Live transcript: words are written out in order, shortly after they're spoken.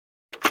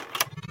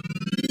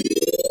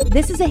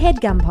This is a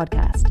HeadGum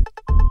podcast.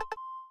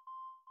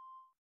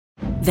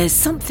 There's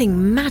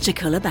something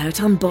magical about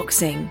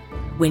unboxing.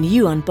 When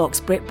you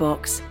unbox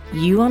BritBox,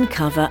 you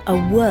uncover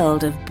a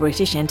world of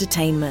British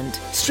entertainment.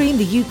 Stream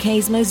the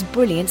UK's most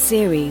brilliant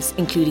series,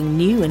 including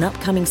new and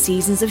upcoming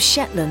seasons of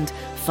Shetland,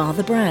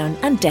 Father Brown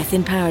and Death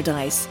in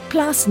Paradise.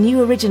 Plus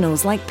new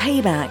originals like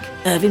Payback,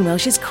 Irving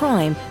Welsh's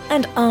Crime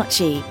and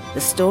Archie,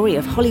 the story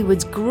of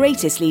Hollywood's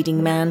greatest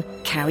leading man,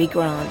 Cary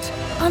Grant.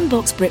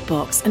 Unbox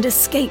BritBox and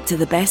escape to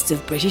the best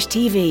of British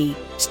TV.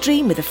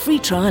 Stream with a free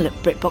trial at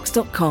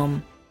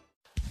BritBox.com.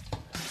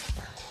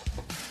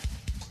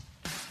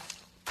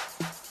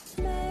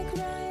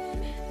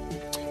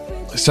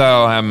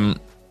 So I'm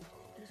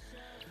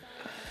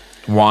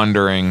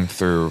wandering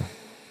through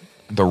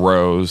the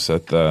rows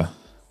at the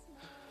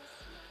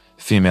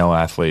female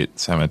athlete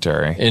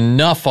cemetery.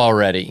 Enough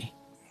already.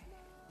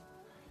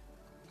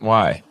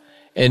 Why?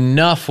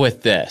 Enough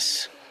with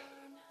this.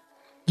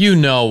 You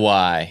know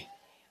why.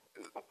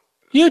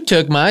 You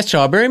took my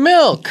strawberry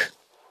milk.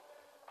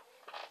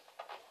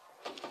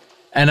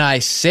 And I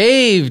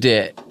saved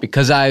it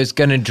because I was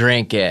going to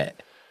drink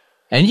it.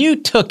 And you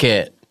took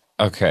it.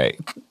 Okay.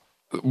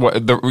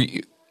 What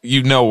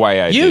you know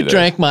why I did it. You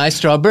drank my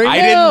strawberry milk. I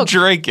didn't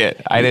drink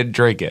it. I didn't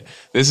drink it.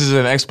 This is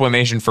an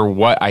explanation for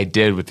what I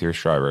did with your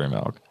strawberry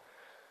milk.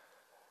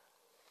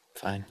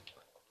 Fine.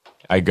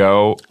 I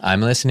go.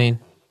 I'm listening.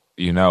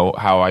 You know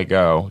how I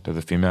go to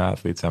the female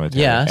athlete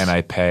cemetery. Yes. And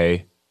I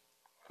pay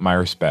my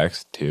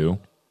respects to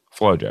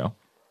Flojo.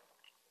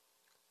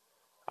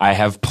 I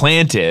have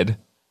planted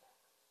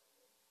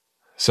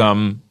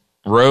some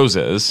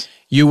roses.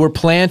 You were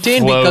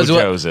planting because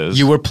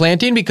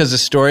the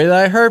story that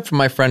I heard from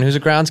my friend who's a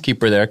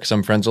groundskeeper there, because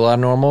I'm friends with a lot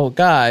of normal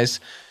guys,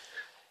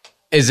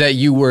 is that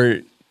you were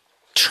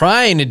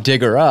trying to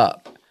dig her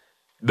up.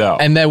 No.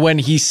 And then when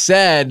he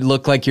said,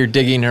 look like you're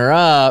digging her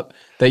up,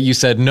 that you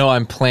said, no,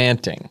 I'm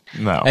planting.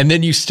 No. And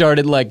then you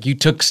started you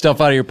took stuff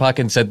out of your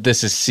pocket and said,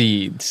 this is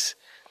seeds.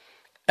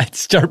 And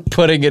start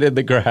putting it in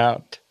the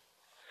ground.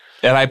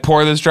 And I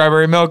pour the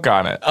strawberry milk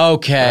on it.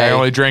 Okay. And I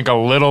only drink a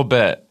little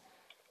bit.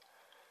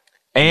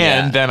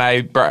 And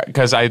then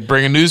because I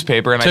bring a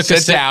newspaper and I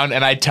sit down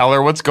and I tell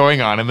her what's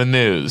going on in the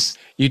news.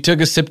 You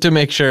took a sip to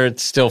make sure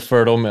it's still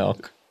fertile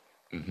milk.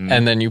 Mm-hmm.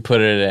 And then you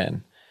put it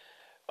in.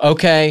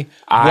 Okay.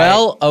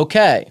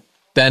 Okay.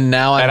 Then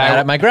now I'm mad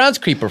at my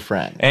groundskeeper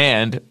friend.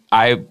 And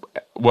I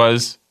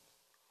was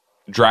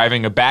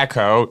driving a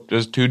backhoe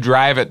just to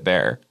drive it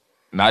there,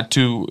 not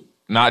to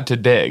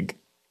dig.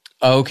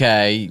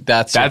 Okay,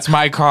 that's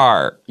my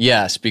car.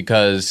 Yes,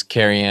 because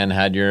Carrie Ann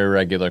had your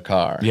regular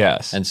car.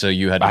 Yes, and so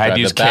you had to I drive had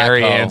to use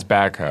Carrie Ann's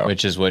backhoe,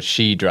 which is what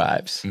she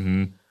drives.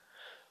 Mm-hmm.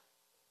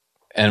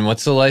 And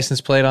what's the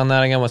license plate on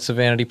that again? What's the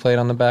vanity plate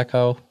on the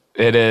backhoe?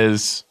 It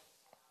is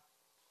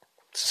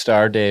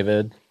Star of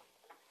David.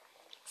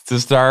 It's the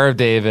Star of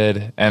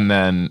David, and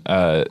then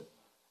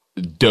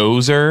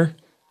Dozer,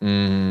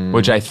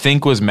 which I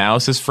think was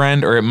Mouse's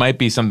friend, or it might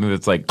be something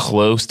that's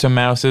close to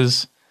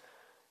Mouse's.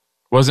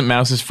 Wasn't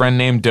Mouse's friend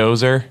named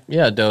Dozer?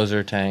 Yeah,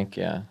 Dozer Tank,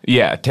 yeah.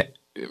 Yeah,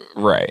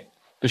 right.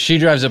 But she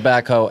drives a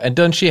backhoe, and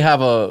doesn't she have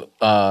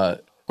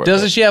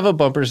she have a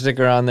bumper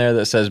sticker on there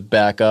that says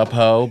back up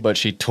ho, but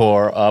she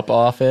tore up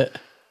off it?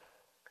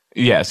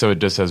 Yeah, so it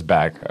just says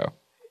backhoe.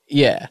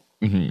 Yeah.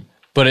 Mm-hmm.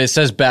 But it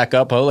says back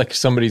up ho, like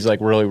somebody's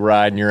really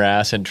riding your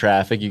ass in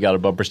traffic, you got a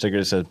bumper sticker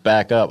that says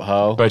back up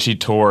ho. But she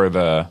tore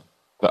the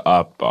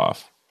up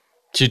off.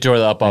 She tore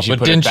the up off, but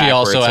didn't she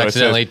also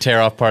accidentally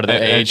tear off part of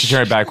the H? And she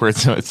turned it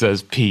backwards, so it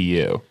says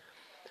PU.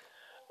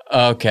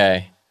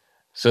 Okay.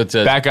 So it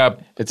says back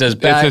up. It says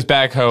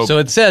back hope. So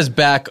it says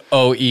back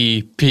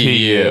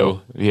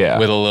OEPU. Yeah.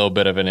 With a little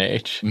bit of an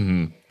H.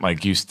 Mm-hmm.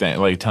 Like you stink.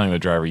 Like telling the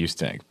driver you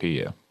stink.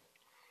 PU.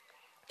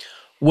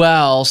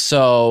 Well,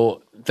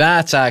 so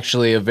that's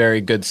actually a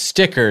very good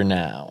sticker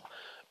now.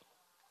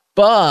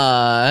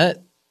 But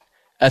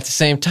at the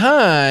same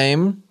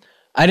time,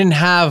 I didn't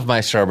have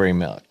my strawberry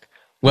milk.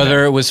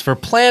 Whether it was for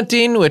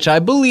planting, which I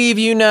believe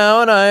you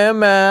now, and I am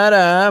mad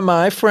at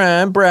my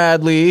friend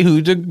Bradley,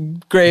 who's a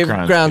grave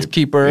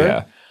groundskeeper.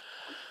 Yeah.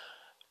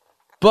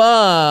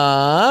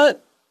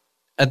 But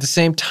at the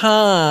same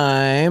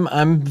time,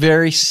 I'm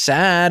very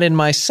sad in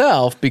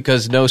myself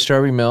because no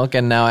strawberry milk,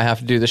 and now I have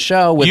to do the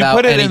show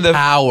without any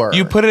power.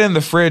 You put it in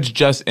the fridge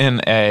just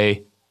in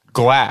a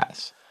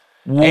glass.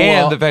 Well,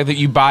 and the fact that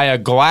you buy a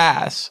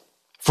glass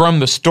from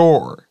the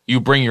store. You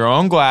bring your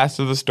own glass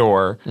to the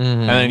store,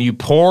 and then you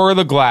pour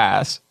the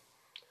glass,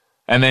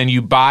 and then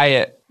you buy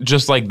it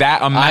just like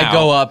that amount. I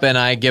go up and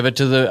I give it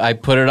I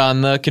put it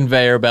on the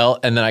conveyor belt,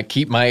 and then I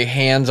keep my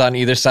hands on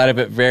either side of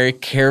it very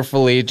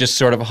carefully, just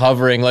sort of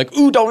hovering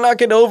ooh, don't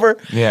knock it over.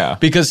 Yeah.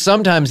 Because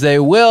sometimes they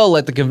will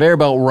let the conveyor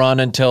belt run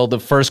until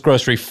the first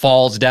grocery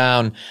falls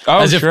down.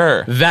 Oh,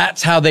 sure.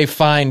 That's how they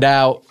find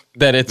out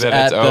that it's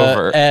at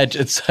the edge.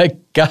 It's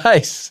like,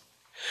 guys,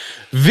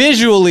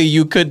 visually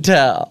you could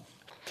tell.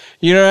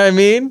 You know what I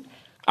mean?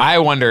 I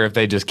wonder if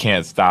they just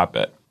can't stop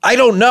it. I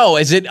don't know.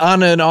 Is it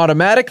on an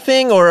automatic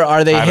thing, or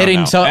are they I don't hitting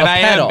know. a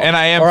pedal?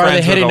 I am or are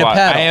they friends with hitting a lot.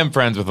 pedal? I am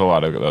friends with a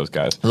lot of those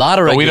guys. A lot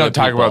of but we regular don't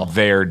talk people. about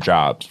their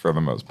jobs for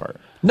the most part.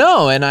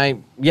 No,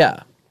 and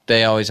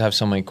they always have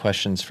so many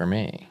questions for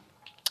me.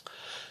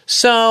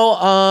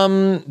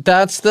 So,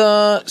 that's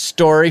the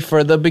story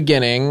for the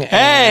beginning.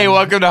 Hey,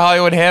 welcome to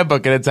Hollywood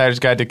Handbook, an insider's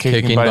guide to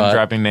kicking butt and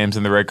dropping names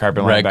in the red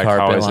carpet Red lineback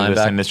carpet hallways of this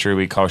lineback. industry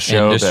we call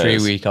showbiz. Industry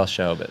we call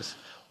showbiz.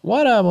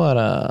 What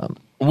up?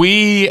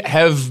 We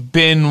have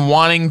been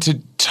wanting to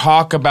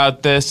talk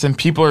about this, and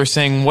people are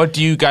saying, what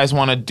do you guys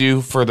want to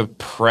do for the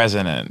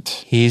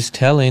president? He's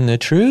telling the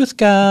truth,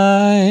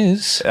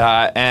 guys.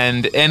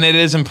 And it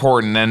is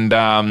important,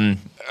 and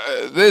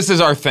this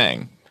is our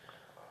thing.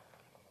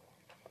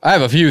 I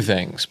have a few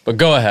things, but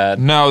go ahead.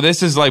 No,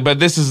 this is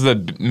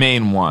the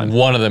main one.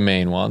 One of the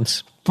main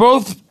ones.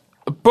 Both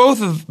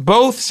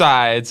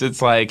sides,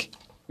 it's like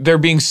they're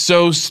being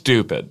so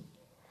stupid.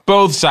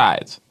 Both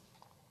sides.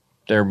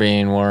 They're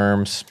being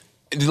worms.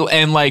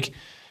 And like,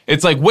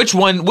 it's like, which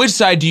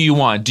side do you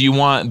want? Do you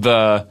want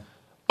the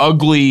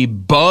ugly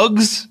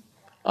bugs?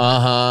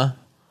 Uh-huh.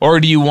 Or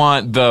do you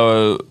want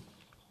the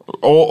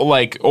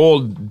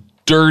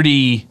old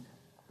dirty,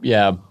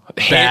 Yeah,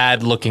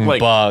 bad-looking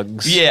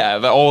bugs. Yeah,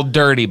 the old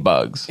dirty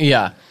bugs.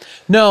 Yeah.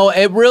 No,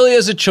 it really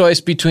is a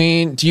choice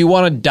between, do you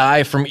want to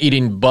die from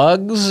eating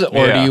bugs,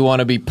 or do you want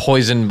to be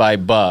poisoned by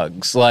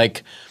bugs?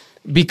 Like,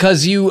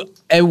 because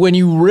and when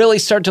you really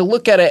start to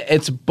look at it,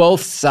 it's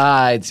both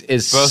sides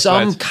is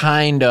some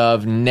kind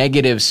of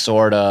negative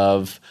sort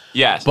of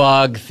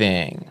bug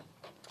thing.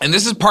 And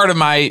this is part of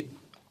my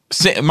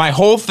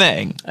whole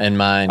thing and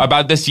mine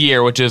about this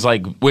year, which is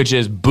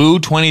Boo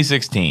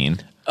 2016.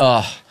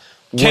 Ugh.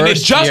 Can it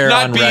just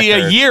not be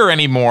a year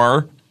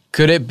anymore?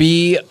 Could it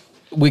be?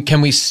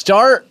 Can we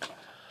start?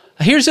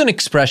 Here's an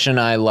expression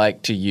I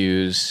like to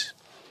use.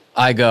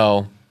 I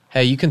go,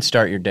 hey, you can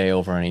start your day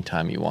over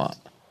anytime you want.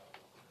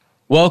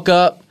 Woke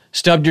up,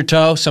 stubbed your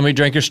toe, somebody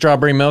drank your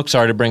strawberry milk.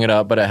 Sorry to bring it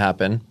up, but it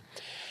happened.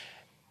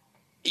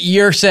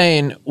 You're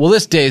saying, well,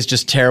 this day is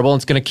just terrible and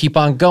it's going to keep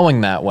on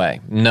going that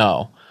way.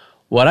 No.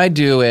 What I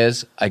do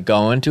is I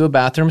go into a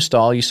bathroom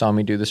stall. You saw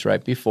me do this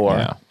right before.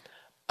 Yeah.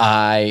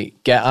 I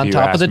get on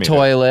top of the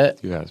toilet.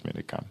 You asked me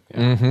to come. Yeah.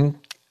 Mm-hmm.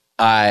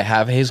 I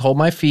have Hayes hold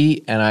my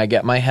feet, and I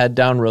get my head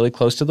down really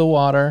close to the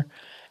water,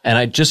 and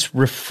I just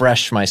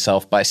refresh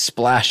myself by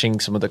splashing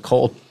some of the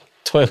cold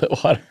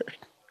toilet water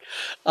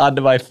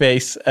onto my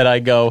face, and I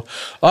go,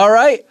 all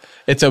right,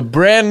 it's a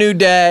brand new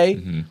day.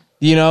 Mm-hmm.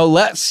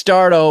 Let's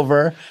start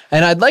over.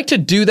 And I'd like to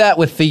do that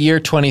with the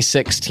year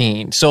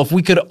 2016. So if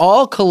we could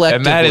all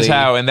collectively... that's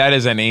how the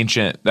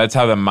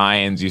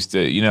Mayans used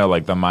to,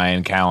 like the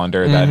Mayan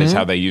calendar, that is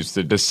how they used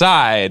to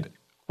decide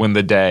when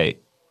the day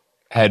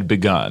had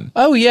begun.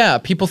 Oh, yeah.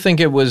 People think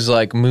it was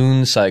like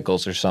moon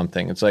cycles or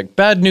something. It's like,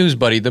 bad news,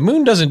 buddy. The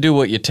moon doesn't do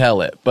what you tell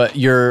it, but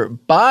your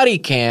body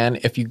can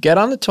if you get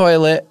on the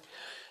toilet,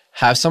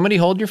 have somebody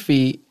hold your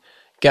feet,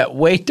 get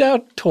way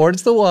down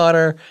towards the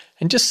water,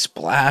 and just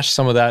splash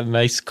some of that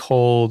nice,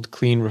 cold,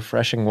 clean,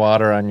 refreshing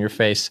water on your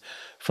face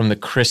from the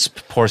crisp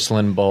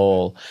porcelain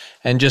bowl,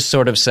 and just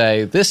sort of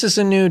say, this is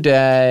a new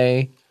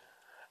day.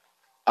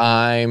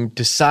 I'm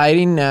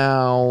deciding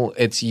now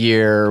it's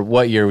year.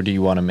 What year do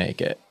you want to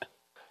make it?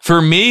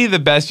 For me, the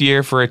best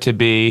year for it to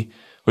be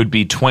would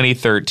be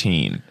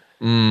 2013,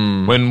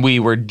 when we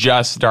were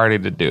just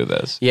starting to do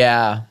this.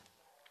 Yeah.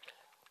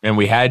 And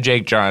we had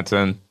Jake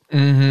Johnson.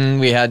 Mm-hmm.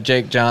 We had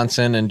Jake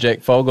Johnson and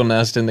Jake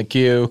Fogelnest in the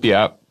queue.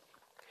 Yep.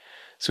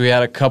 So we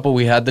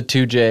had the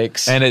two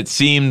Jakes. And it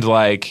seemed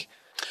like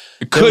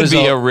it could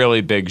be a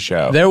really big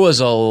show. There was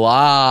a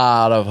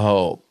lot of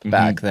hope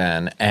back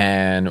then,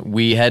 and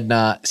we had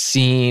not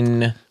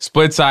seen...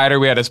 Splitsider,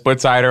 we had a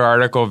Splitsider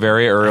article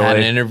very early. Had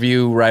an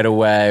interview right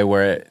away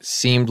where it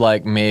seemed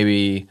like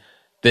maybe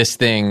this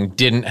thing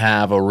didn't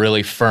have a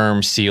really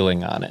firm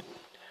ceiling on it.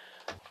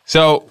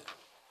 So,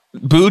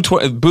 Boo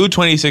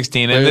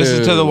 2016, and this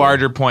is to the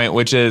larger point,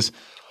 which is...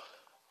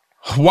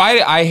 why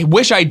I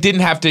wish I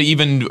didn't have to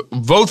even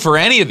vote for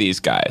any of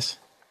these guys.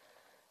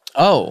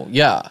 Oh,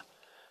 yeah.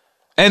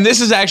 And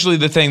this is actually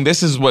the thing.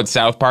 This is what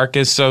South Park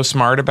is so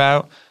smart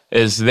about,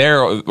 is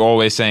they're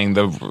always saying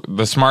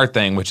the smart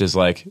thing, which is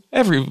like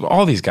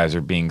all these guys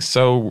are being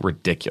so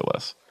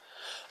ridiculous.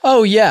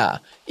 Oh, yeah.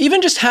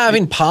 Even just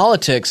having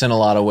politics in a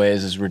lot of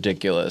ways is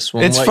ridiculous.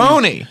 It's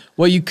phony.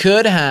 What you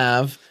could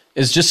have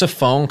is just a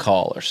phone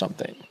call or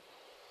something.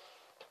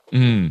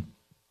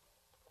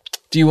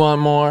 Do you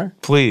want more?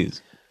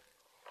 Please.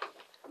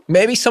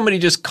 Maybe somebody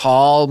just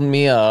called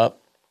me up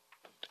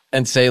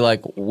and say,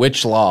 like,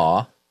 which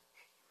law?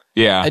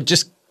 Yeah.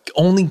 Just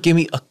only give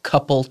me a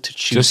couple to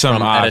choose just some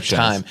from options. At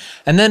a time.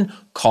 And then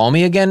call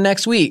me again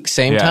next week,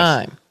 same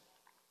time.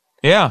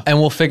 Yeah. And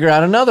we'll figure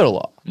out another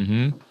law.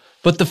 Mm-hmm.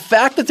 But the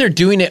fact that they're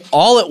doing it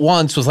all at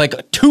once with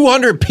like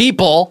 200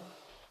 people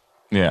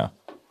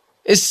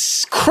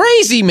is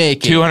crazy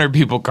making. 200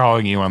 people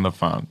calling you on the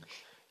phone.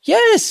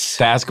 Yes.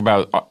 To ask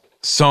about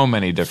so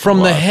many different From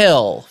laws. the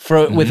Hill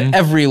with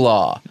every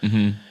law.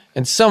 Mm-hmm.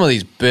 And some of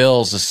these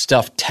bills, the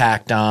stuff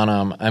tacked on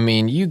them. I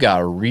mean, you got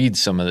to read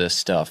some of this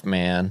stuff,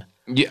 man.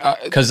 Yeah,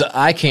 Because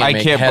I can't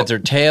make heads or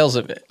tails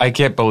of it. I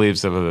can't believe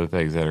some of the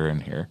things that are in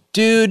here.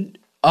 Dude,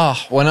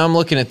 when I'm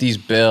looking at these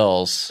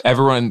bills.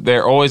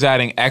 They're always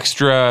adding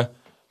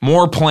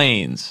more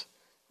planes.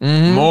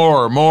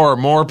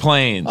 More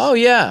planes. Oh,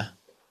 yeah.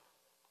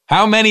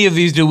 How many of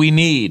these do we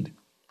need?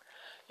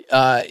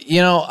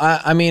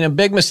 I mean, a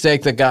big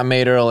mistake that got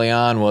made early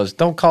on was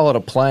don't call it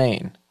a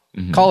plane.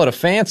 Call it a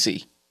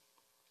fancy.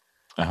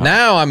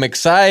 Now I'm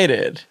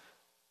excited.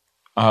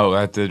 Oh,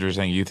 that's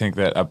interesting. You think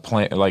that a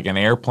plane, like an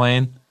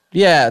airplane?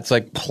 Yeah, it's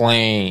like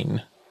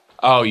plain.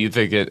 Oh, you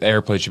think an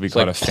airplane should be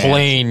called Like a fancy?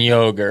 plain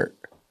yogurt.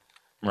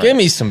 Right. Give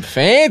me some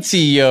fancy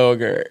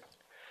yogurt.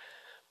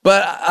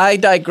 But I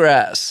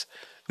digress.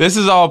 This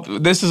is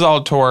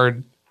all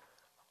toward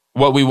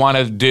what we want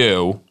to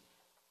do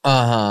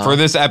for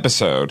this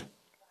episode,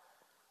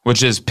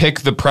 which is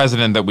pick the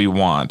president that we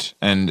want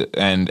and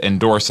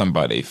endorse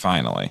somebody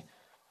finally.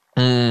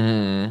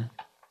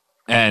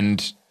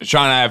 And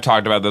Sean and I have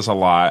talked about this a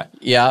lot.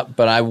 Yeah,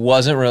 but I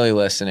wasn't really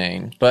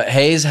listening. But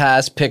Hayes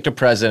has picked a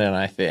president,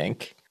 I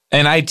think.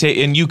 And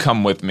and you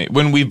come with me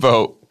when we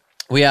vote.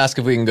 We ask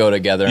if we can go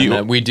together,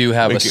 and we do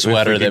have a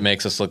sweater that could-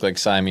 makes us look like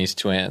Siamese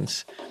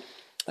twins.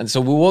 And so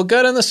we will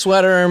get in the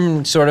sweater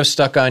and sort of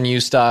stuck on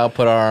you style,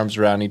 put our arms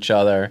around each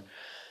other.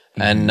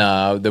 And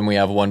then we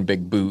have one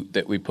big boot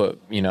that we put,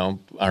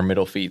 our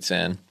middle feets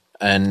in.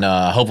 And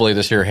hopefully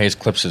this year Hayes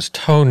clips his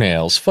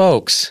toenails,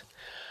 folks.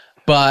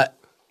 But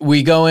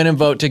we go in and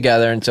vote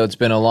together. And so it's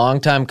been a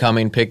long time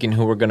coming, picking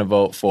who we're going to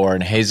vote for.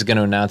 And Hayes is going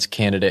to announce a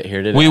candidate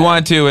here today. We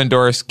want to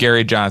endorse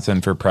Gary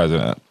Johnson for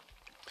president.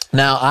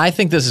 Now, I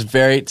think this is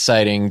very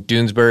exciting.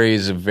 Doonesbury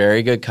is a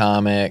very good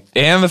comic.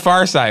 And The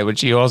Far Side,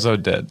 which he also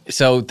did.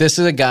 So this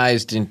is a guy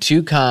who's done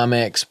 2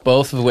 comics,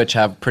 both of which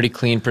have pretty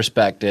clean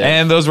perspective.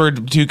 And those were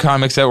 2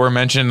 comics that were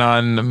mentioned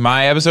on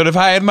my episode of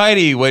High and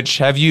Mighty, which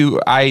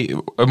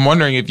I'm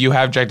wondering if you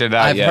have checked it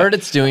out yet. I've heard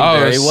it's doing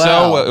very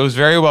well. It was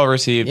very well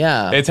received.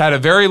 Yeah. It's had a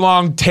very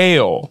long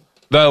tail.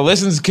 The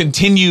listens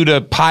continue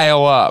to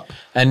pile up.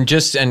 And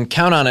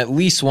count on at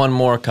least one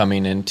more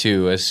coming in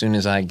too, as soon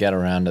as I get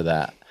around to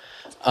that.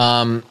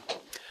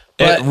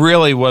 It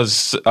really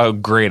was a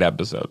great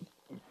episode.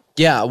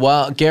 Yeah,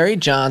 well, Gary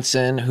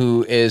Johnson,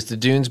 who is the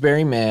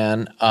Doonesbury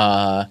Man,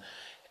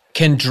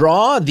 can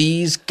draw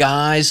these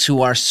guys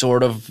who are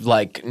sort of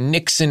like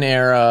Nixon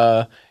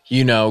era,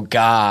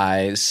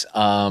 guys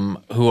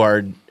who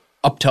are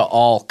up to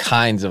all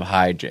kinds of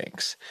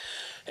hijinks.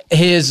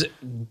 His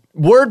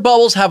word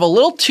bubbles have a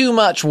little too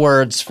much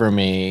words for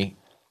me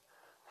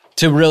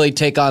to really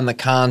take on the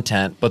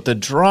content, but the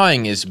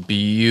drawing is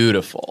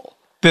beautiful.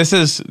 This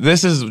is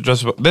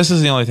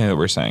the only thing that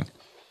we're saying.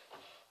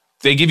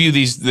 They give you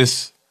these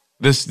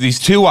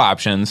 2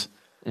 options.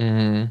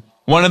 Mm-hmm.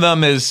 One of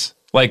them is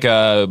like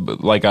a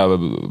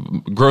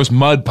gross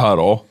mud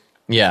puddle.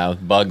 Yeah,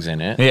 with bugs in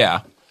it.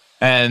 Yeah,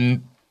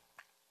 and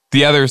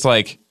the other's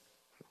like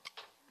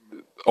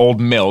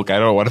old milk. I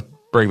don't want to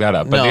bring that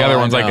up, but the other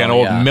one's like an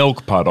old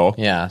milk puddle.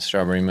 Yeah,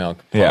 strawberry milk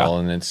puddle,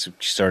 and it's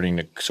starting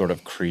to sort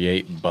of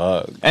create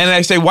bugs. And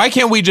I say, why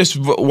can't we just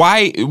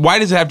why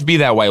does it have to be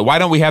that way? Why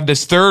don't we have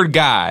this third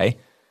guy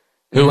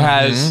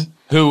who's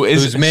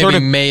maybe sort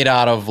of made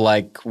out of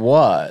like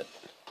what?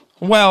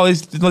 Well,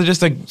 it's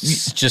just like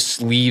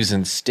just leaves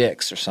and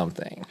sticks or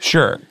something.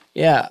 Sure.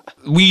 Yeah.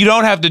 You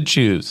don't have to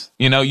choose.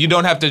 You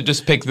don't have to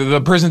just pick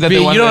the person that they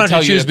want to tell you. You don't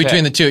have to choose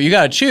between the 2. You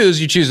got to choose.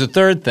 You choose the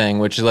third thing,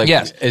 which is like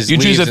you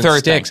choose a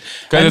third thing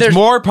because it's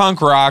more punk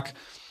rock,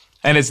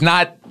 and it's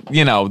not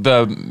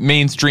the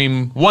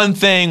mainstream one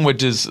thing,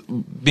 which is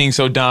being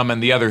so dumb,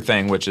 and the other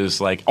thing, which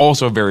is like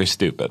also very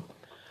stupid.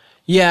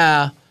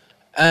 Yeah,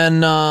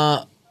 and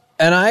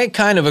I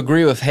kind of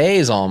agree with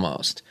Hayes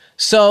almost.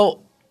 So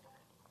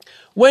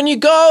when you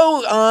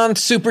go on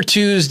Super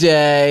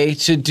Tuesday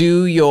to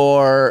do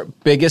your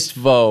biggest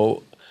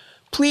vote,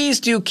 please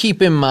do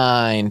keep in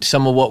mind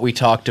some of what we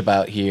talked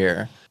about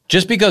here.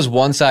 Just because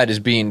one side is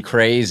being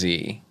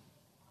crazy,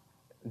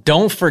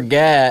 don't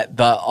forget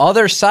the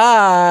other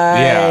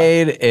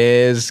side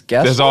is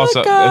it's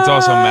also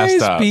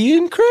messed up.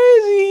 Being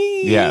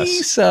crazy.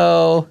 Yes.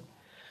 So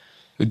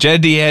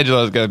Jed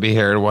D'Angelo is going to be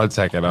here in 1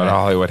 second on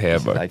Hollywood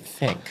Handbook. I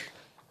think.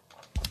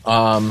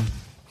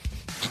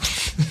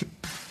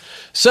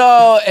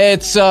 So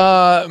it's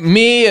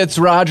me, it's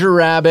Roger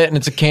Rabbit, and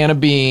it's a can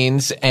of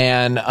beans,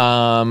 and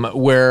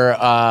we're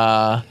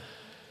on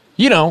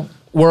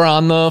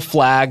the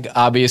flag,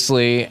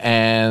 obviously,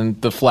 and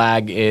the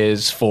flag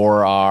is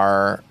for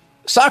our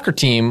soccer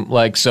team,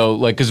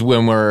 because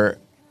when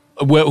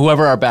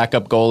whoever our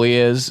backup goalie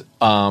is,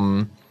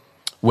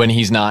 when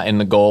he's not in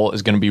the goal,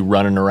 is going to be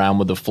running around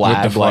with the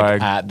flag,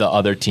 like at the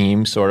other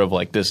team, sort of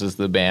like this is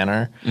the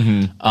banner.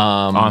 Mm-hmm.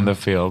 On the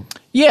field.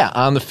 Yeah,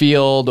 on the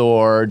field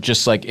or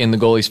just like in the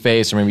goalie's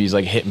face, or maybe he's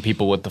like hitting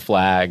people with the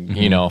flag,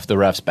 if the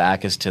ref's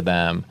back is to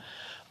them.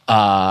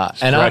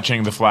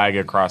 Stretching the flag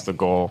across the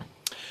goal.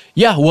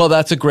 Yeah, well,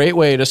 that's a great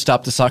way to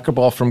stop the soccer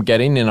ball from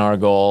getting in our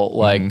goal.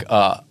 Like,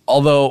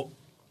 although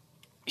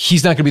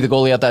he's not going to be the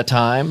goalie at that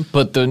time,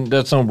 but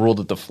that's no rule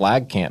that the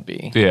flag can't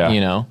be. Yeah. You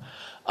know?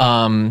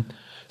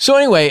 So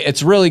anyway,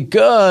 it's really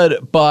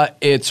good, but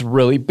it's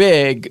really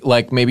big,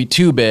 like maybe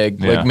too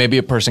big. Yeah. Like maybe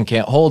a person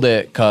can't hold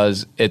it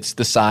because it's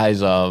the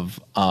size of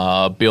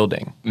a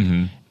building.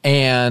 Mm-hmm.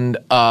 And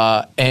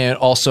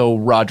also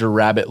Roger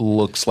Rabbit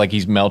looks like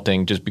he's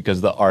melting just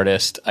because the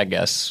artist, I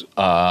guess,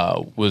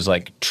 was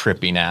like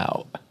tripping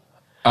out.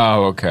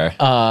 Oh, okay.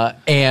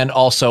 And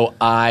also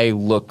I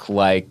look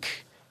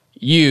like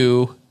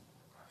you.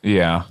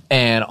 Yeah.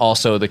 And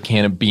also the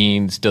can of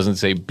beans doesn't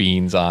say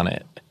beans on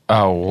it.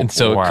 Oh, and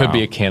so wow. it could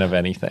be a can of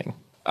anything.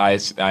 I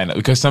know,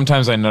 because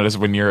sometimes I notice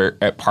when you're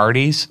at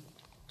parties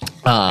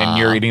and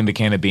you're eating the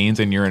can of beans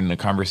and you're in a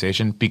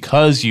conversation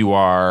because you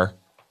are,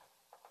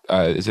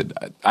 is it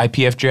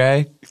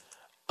IPFJ?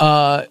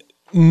 No.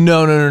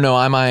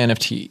 I'm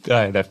INFT.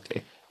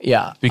 INFT.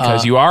 Yeah.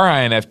 Because you are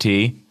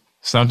INFT,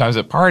 sometimes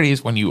at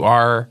parties when you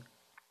are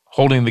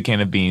holding the can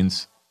of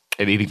beans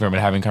and eating from it,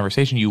 having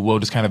conversation, you will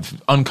just kind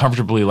of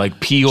uncomfortably like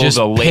peel just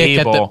the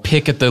label.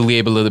 Pick at the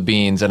label of the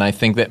beans. And I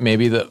think that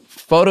maybe the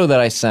photo that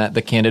I sent,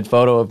 the candid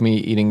photo of me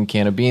eating a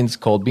can of beans,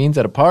 cold beans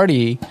at a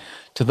party,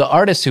 to the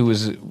artist who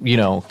was,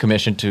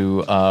 commissioned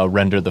to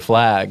render the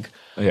flag,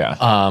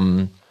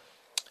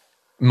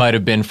 might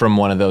have been from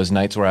one of those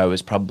nights where I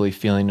was probably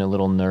feeling a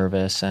little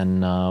nervous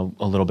and a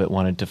little bit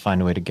wanted to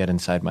find a way to get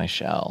inside my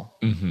shell.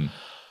 Mm-hmm.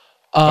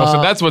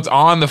 So that's what's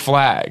on the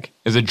flag,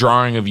 is a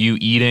drawing of you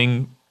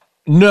eating.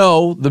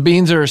 No, the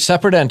beans are a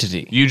separate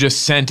entity. You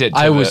just sent it to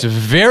I was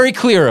very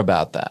clear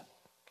about that.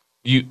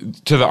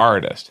 To the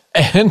artist.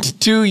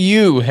 And to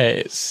you,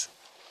 Hayes.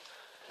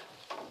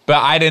 But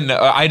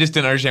I just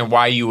didn't understand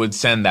why you would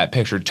send that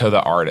picture to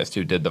the artist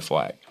who did the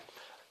flag.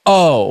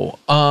 Oh,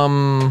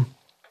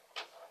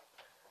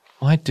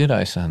 why did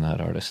I send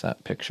that artist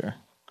that picture?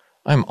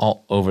 I'm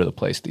all over the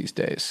place these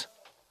days.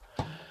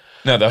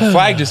 No, the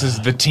flag just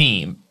is the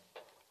team.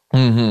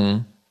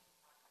 Mm-hmm.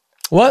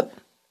 What?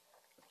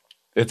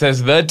 It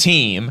says the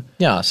team.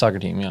 Yeah, soccer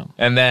team, yeah.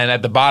 And then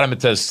at the bottom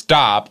it says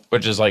stop,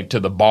 which is like to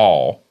the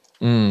ball.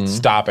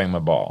 Stopping the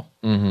ball.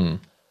 Mm-hmm.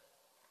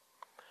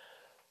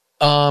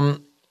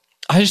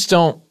 I just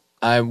don't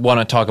want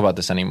to talk about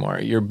this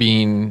anymore. You're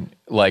being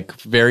like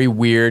very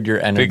weird,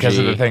 your energy. Because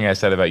of the thing I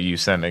said about you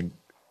sending,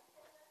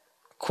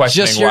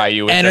 questioning just your why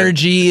you would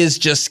energy is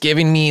just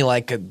giving me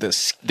like the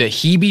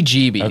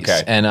heebie-jeebies.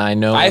 Okay. And I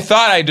know. I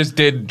thought I just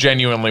did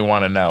genuinely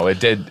want to know.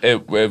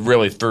 It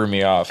really threw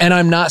me off. And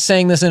I'm not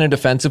saying this in a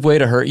defensive way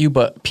to hurt you,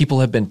 but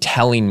people have been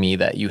telling me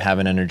that you have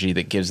an energy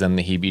that gives them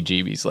the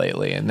heebie-jeebies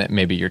lately and that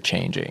maybe you're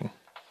changing.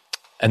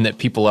 And that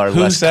people are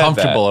less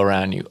comfortable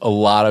around you. A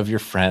lot of your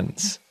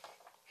friends.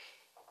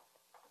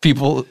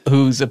 People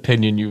whose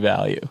opinion you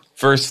value.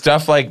 For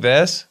stuff like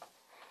this?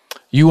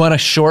 You want a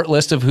short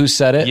list of who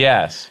said it?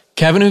 Yes.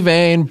 Kevin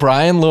Huvain,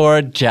 Brian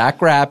Lord, Jack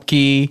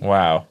Rapke,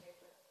 Wow.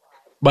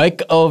 Mike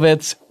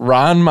Ovitz,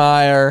 Ron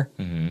Meyer,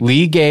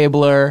 Lee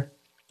Gabler.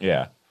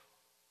 Yeah.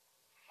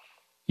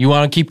 You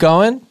want to keep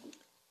going?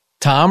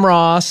 Tom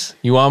Ross.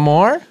 You want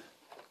more?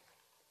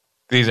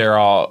 These are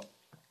all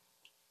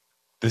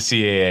the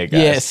CAA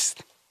guys. Yes.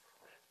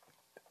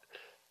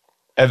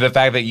 And the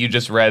fact that you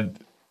just read,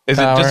 is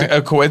Power. it just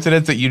a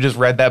coincidence that you just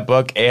read that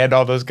book and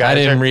all those guys? I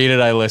didn't read it.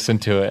 I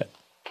listened to it.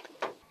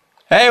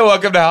 Hey,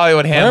 welcome to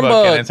Hollywood Handbook,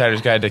 Handbook. an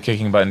insider's guide to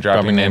kicking butt and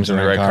dropping names in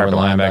the red carpet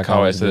lineback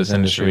hallways to this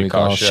industry we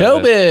call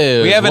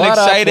showbiz. We have an What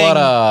up, exciting what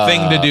up?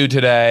 thing to do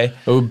today,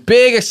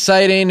 Big,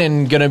 exciting,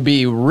 and going to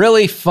be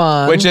really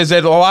fun. which is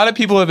that a lot of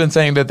people have been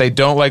saying that they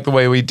don't like the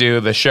way we do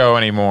the show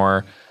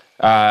anymore,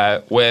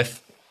 with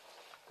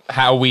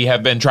how we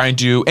have been trying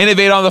to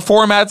innovate on the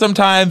format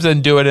sometimes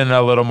and do it in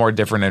a little more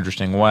different,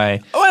 interesting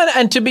way. Well,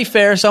 and to be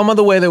fair, some of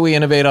the way that we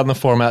innovate on the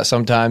format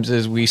sometimes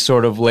is we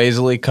sort of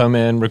lazily come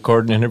in,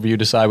 record an interview,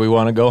 decide we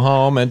want to go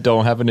home, and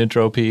don't have an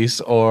intro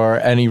piece or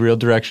any real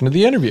direction of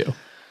the interview.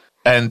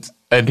 And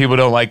people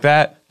don't like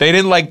that. They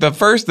didn't like the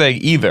first thing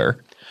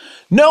either.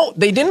 No,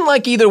 they didn't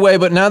like either way,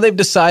 but now they've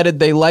decided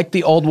they like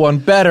the old one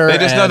better. They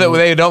just know that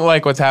they don't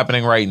like what's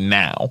happening right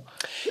now.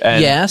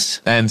 And, yes.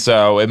 And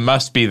so it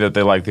must be that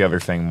they like the other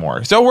thing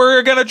more. So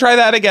we're going to try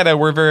that again, and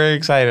we're very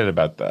excited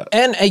about that.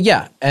 And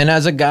and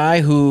as a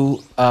guy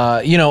who,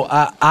 I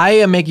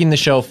am making the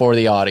show for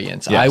the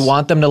audience. Yes. I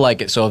want them to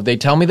like it. So if they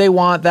tell me they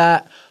want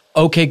that,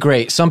 okay,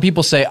 great. Some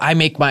people say, I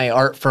make my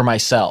art for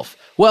myself.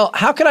 Well,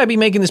 how could I be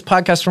making this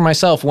podcast for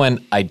myself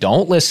when I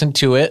don't listen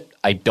to it?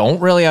 I don't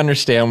really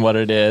understand what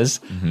it is.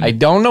 Mm-hmm. I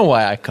don't know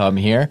why I come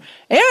here,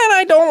 and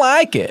I don't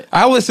like it.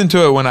 I'll listen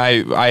to it when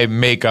I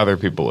make other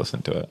people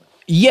listen to it.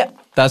 Yeah,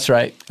 that's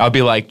right. I'll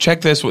be like,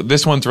 check this.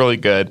 This one's really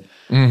good.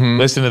 Mm-hmm.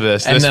 Listen to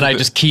this. And then I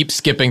just keep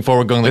skipping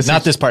forward, going like,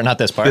 not this part, not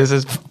this part. This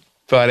is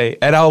funny.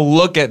 And I'll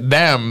look at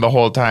them the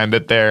whole time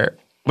that they're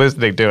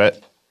listening to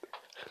it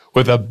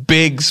with a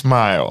big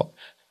smile.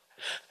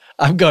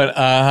 I'm going,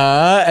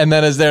 and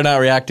then as they're not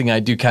reacting, I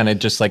do kind of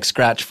just like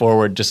scratch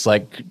forward, just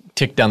like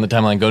tick down the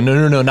timeline, go,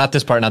 no, not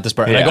this part, not this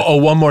part. And I go,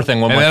 one more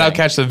thing, And then I'll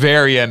catch the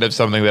very end of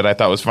something that I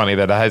thought was funny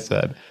that I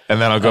said.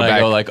 And then I'll go back. I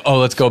go like,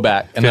 let's go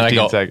back. And then I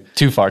go, seconds.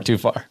 too far.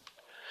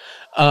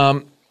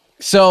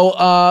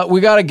 So we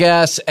got a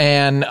guess,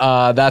 and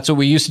that's what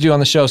we used to do on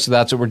the show, so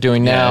that's what we're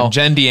doing now. Yeah,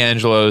 Jen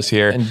D'Angelo's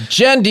here. And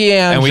Jen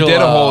D'Angelo. And we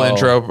did a whole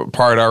intro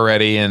part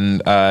already,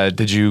 and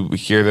did you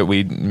hear that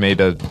we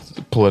made a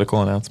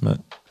political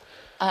announcement?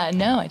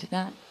 No, I did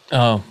not.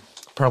 Oh,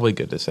 Probably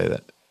good to say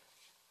that.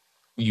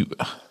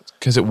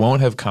 Because it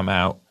won't have come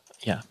out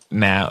yeah.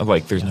 now.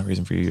 Like, there's no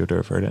reason for you to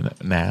have heard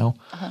it now.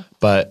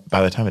 But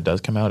by the time it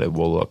does come out, it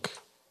will look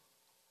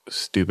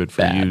stupid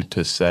for Bad. you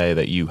to say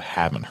that you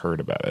haven't heard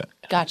about it.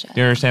 Gotcha.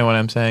 Do you understand what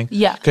I'm saying?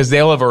 Yeah. Because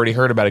they'll have already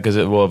heard about it because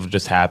it will have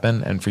just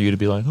happened, and for you to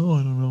be like, oh, I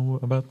don't know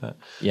about that.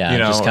 Yeah, You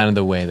know, just kind of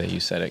the way that you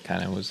said it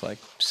kind of was like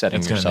setting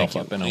it's gonna yourself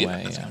make up you- in a yeah,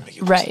 way. it's Yeah. gonna make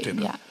you look Right. stupid.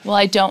 Yeah. Well,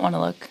 I don't want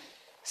to look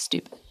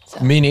stupid. So.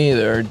 Me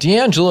neither.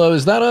 D'Angelo,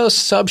 is that a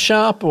sub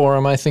shop or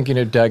am I thinking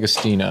of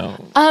D'Agostino?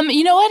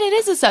 You know what? It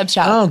is a sub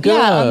shop. Oh, good.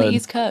 Yeah, on the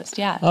East Coast.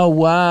 Yeah. Oh,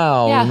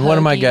 wow. Yeah, And what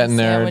am I hoagies, getting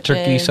there?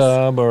 Turkey sandwiches,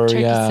 sub or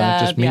turkey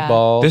just sub, yeah.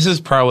 meatballs? This is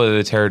probably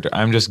the territory.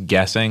 I'm just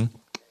guessing,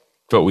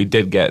 but we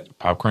did get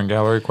popcorn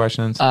gallery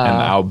questions, and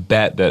I'll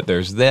bet that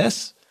there's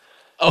this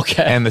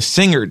okay. and the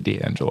singer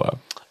D'Angelo.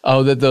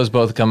 Oh, that those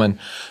both come in.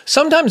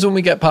 Sometimes when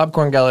we get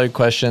popcorn gallery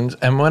questions,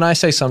 and when I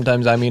say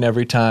sometimes, I mean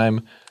every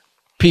time,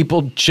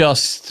 people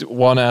just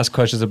want to ask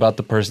questions about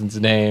the person's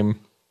name,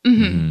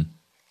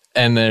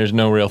 and there's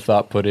no real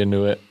thought put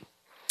into it.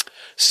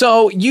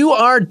 So you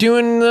are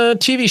doing the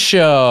TV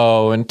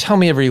show, and tell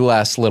me every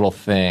last little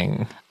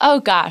thing. Oh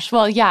gosh.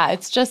 Well, yeah.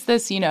 It's just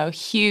this,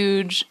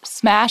 huge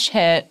smash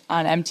hit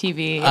on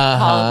MTV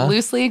called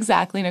 "Loosely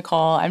Exactly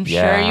Nicole." I'm sure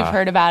Yeah. you've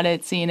heard about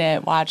it, seen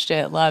it, watched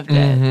it, loved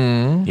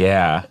it.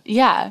 Yeah.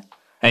 Yeah.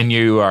 And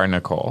you are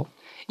Nicole.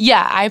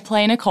 Yeah. I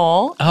play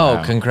Nicole.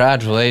 Oh,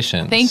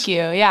 congratulations. Thank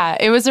you. Yeah.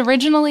 It was a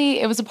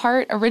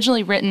part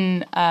originally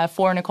written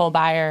for Nicole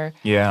Byer.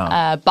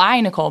 Yeah. By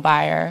Nicole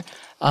Byer.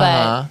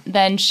 But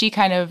then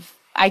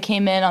I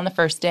came in on the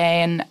first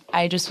day and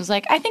I just was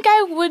like, I think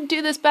I would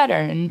do this better.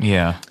 And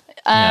Yeah.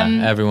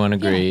 Yeah, everyone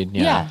agreed.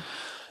 yeah.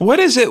 What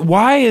is it?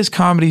 Why is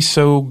comedy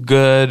so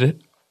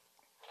good?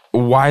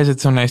 Why is it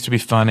so nice to be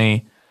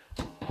funny?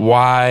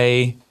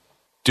 Why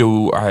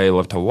do I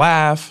love to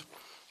laugh?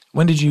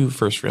 When did you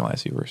first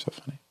realize you were so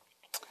funny?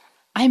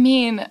 I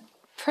mean,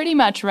 pretty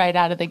much right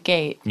out of the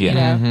gate.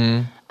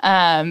 Yeah.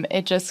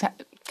 It just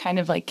kind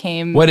of like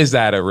came. What is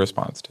that a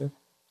response to?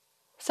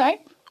 Sorry?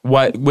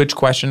 Which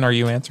question are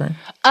you answering?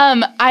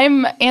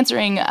 I'm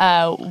answering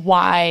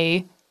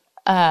why.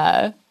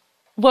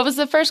 What was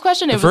the first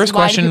question? The first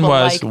question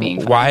was, being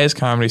funny? why is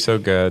comedy so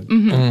good?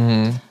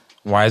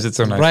 Why is it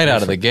so nice? Right to be out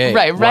of the funny? gate.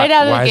 Right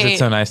out of Why the is gate. it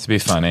so nice to be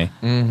funny?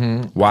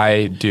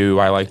 Why do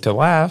I like to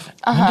laugh?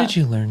 When did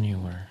you learn you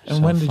were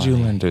And when did you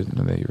learn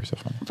that you were so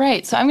funny?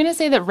 Right. So I'm going to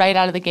say that right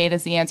out of the gate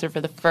is the answer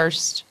for the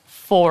first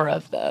 4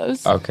 of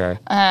those. Okay.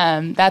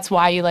 That's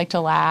why you like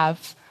to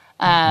laugh.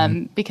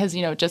 Because,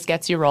 it just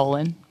gets you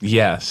rolling.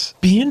 Yes.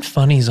 Being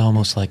funny is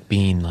almost like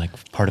being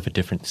like part of a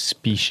different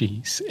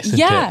species, isn't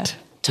Yeah, it?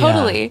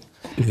 totally.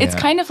 It's Yeah.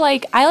 kind of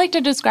like, I like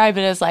to describe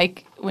it as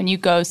like when you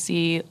go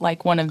see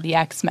like one of the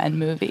X-Men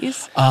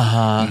movies.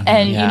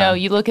 And, Yeah.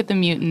 you look at the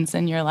mutants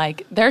and you're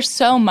like, they're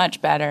so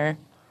much better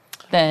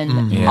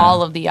than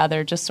all of the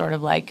other just sort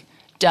of like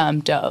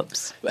dumb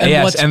dopes. And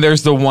yes, what's- and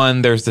there's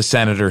the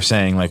senator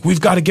saying like, we've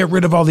got to get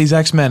rid of all these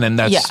X-Men, and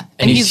that's Yeah,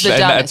 and he's the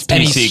that's dumbest.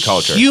 And PC he's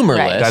culture. Humorless.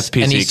 Right. That's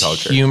PC and he's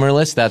culture.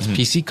 Humorless. That's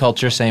PC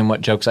culture saying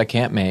what jokes I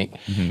can't make.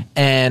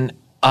 And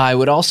I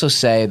would also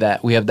say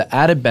that we have the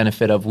added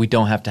benefit of we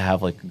don't have to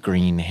have like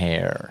green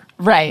hair.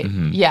 Right.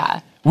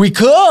 Yeah. We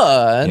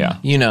could, Yeah.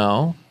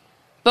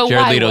 But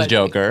Jared why Leto's would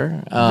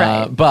Joker.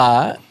 Right.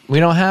 But we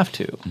don't have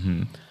to.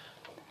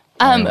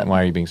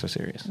 Why are you being so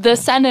serious? the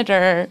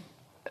senator,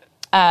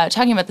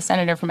 talking about the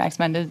senator from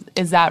X-Men,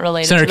 is that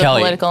related Senator to the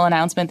Kelly. political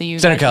announcement that you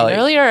Senator guys made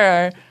Kelly.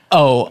 earlier?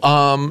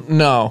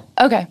 No.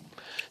 Or? Okay.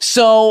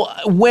 So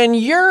when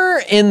you're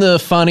in the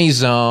funny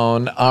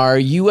zone, are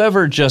you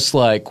ever just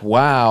like,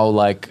 wow,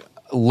 like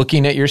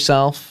looking at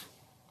yourself?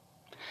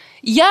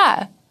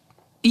 Yeah.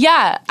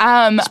 Yeah.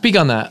 Speak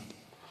on that.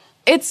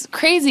 It's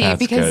crazy That's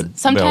because good.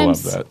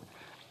 sometimes They'll love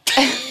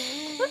that.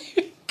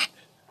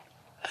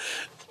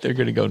 They're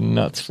going to go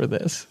nuts for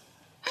this.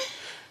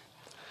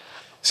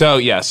 So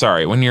yeah,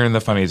 sorry. When you're in the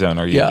funny zone,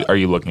 are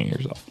you looking at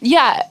yourself?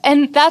 Yeah,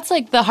 and that's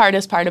like the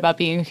hardest part about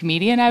being a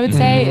comedian, I would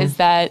say, is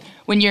that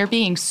when you're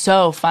being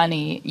so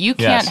funny, you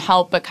can't Yes.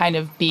 help but kind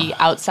of be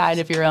outside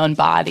of your own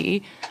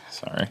body.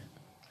 Sorry.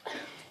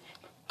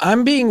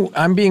 I'm being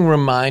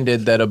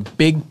reminded that a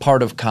big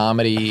part of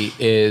comedy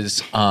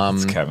is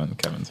It's Kevin.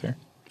 Kevin's here.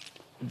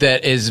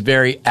 that is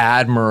very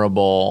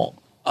admirable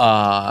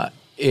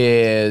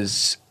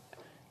is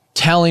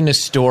telling a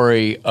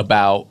story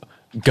about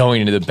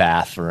going into the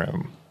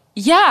bathroom.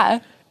 Yeah.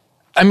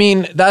 I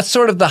mean, that's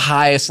sort of the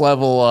highest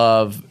level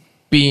of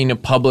being a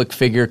public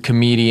figure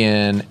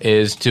comedian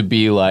is to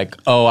be like,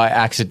 oh, I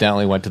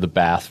accidentally went to the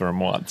bathroom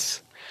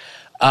once.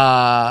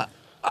 I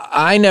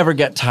never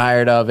get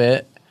tired of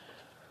it.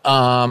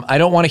 I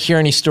don't want to hear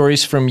any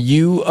stories from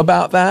you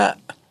about that,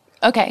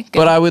 Okay, good.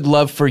 but I would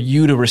love for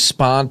you to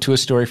respond to a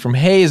story from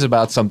Hayes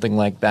about something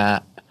like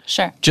that.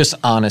 Sure. Just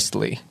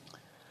honestly.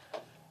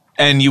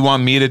 And you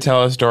want me to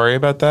tell a story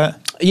about that?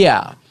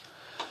 Yeah.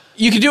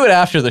 You could do it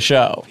after the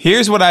show.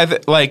 Here's what I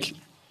like.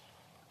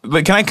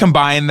 Can I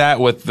combine that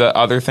with the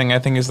other thing I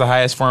think is the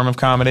highest form of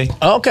comedy?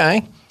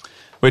 Okay.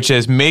 Which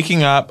is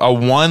making up a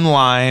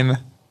one-line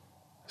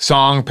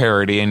song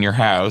parody in your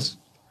house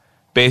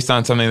based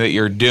on something that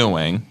you're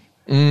doing.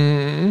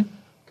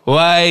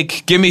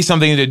 Like, give me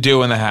something to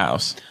do in the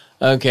house.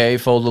 Okay,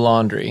 fold the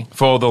laundry.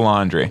 Fold the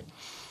laundry.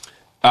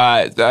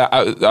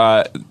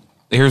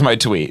 Here's my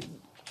tweet.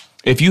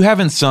 If you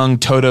haven't sung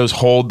Toto's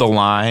Hold the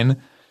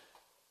Line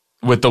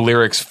with the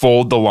lyrics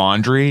fold the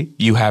laundry,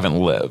 you haven't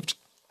lived.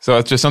 So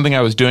it's just something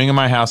I was doing in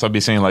my house. I'll be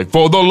saying like,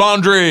 fold the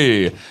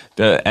laundry.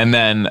 And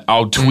then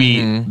I'll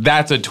tweet.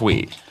 That's a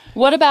tweet.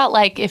 What about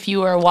like if you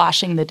were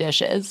washing the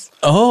dishes?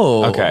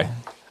 Oh. Okay.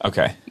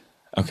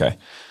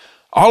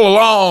 All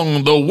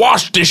along the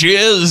wash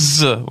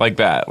dishes. Like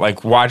that.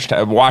 Like wash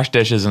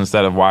dishes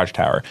instead of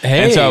watchtower.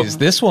 Hey, and so,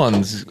 this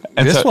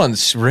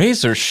one's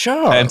razor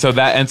sharp. and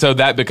so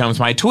that becomes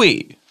my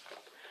tweet.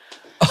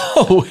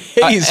 Oh,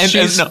 Hayes,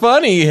 she's no.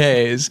 funny,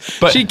 Hayes.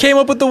 But- she came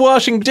up with the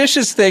washing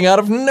dishes thing out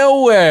of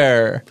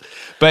nowhere.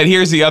 But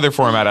here's the other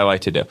format I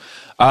like to do.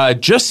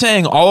 Just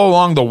saying all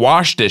along the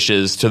wash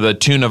dishes to the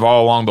tune of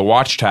All Along the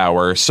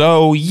Watchtower.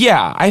 So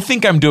yeah, I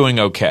think I'm doing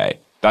okay.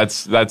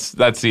 That's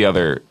the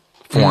other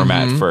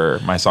format for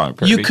my song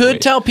parody. You could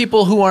tweet. tell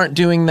people who aren't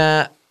doing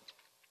that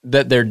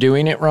they're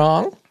doing it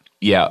wrong.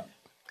 Yeah.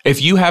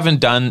 If you haven't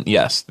done,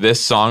 this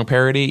song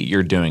parody,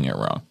 you're doing it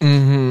wrong.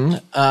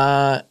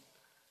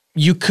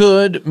 You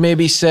could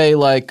maybe say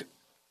like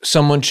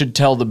someone should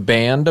tell the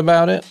band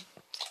about it.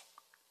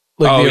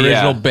 Like the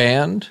original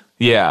band.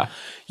 Yeah.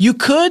 You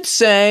could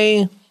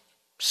say,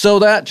 so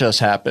that just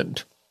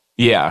happened.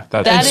 Yeah.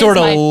 That's That And is sort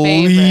of my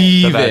favorite.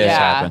 leave so that it. just Yeah.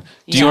 happened.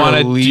 Do Yeah. you want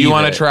to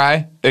Leave it.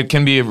 try? It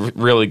can be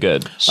really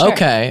good. Sure.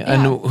 Okay, Yeah.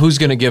 and who's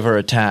going to give her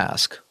a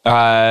task? Do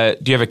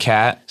you have a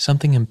cat?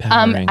 Something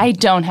empowering. I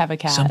don't have a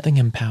cat. Something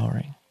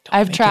empowering. Don't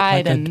I've make it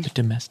tried like and- a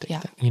domestic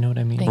yeah. thing. You know what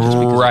I mean? Thank Just you.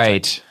 because it's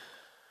Right.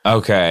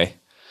 Okay.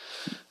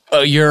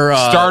 you're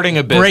Starting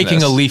a business.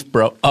 breaking a leaf,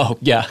 bro. Oh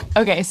yeah.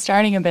 Okay,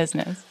 starting a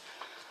business.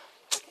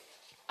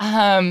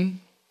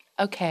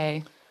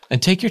 Okay.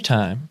 And take your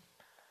time.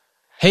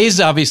 Hayes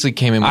obviously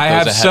came in with I those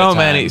have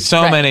ahead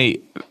so of time.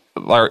 many.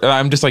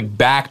 I'm just like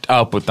backed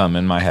up with them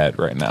in my head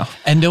right now.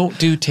 And don't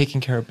do taking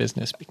care of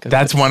business because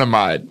That's one of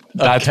mine.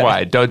 That's Okay.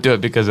 why. Don't do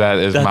it because that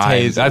is That's mine.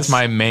 Hayes'. That's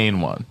my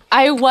main one.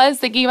 I was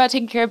thinking about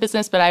taking care of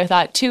business, but I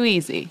thought too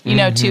easy. You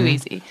know, too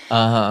easy.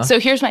 Uh-huh. So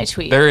here's my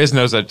tweet. There is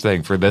no such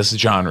thing for this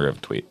genre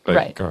of tweet. But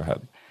Right. Go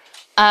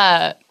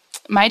ahead.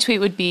 My tweet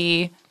would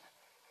be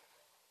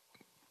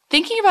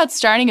thinking about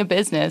starting a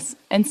business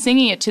and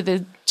singing it to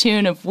the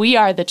tune of We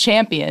Are the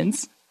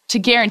Champions to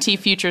guarantee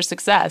future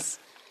success.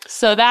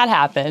 So that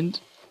happened.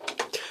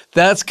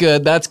 That's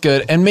good. That's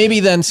good. And maybe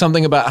then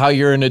something about how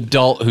you're an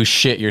adult who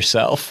shit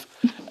yourself.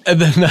 And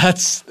then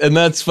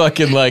that's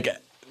fucking like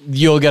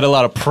you'll get a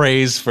lot of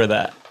praise for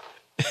that.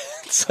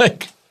 It's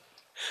like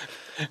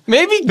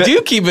maybe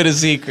do keep it a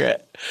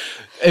secret.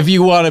 If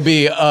you want to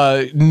be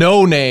a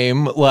no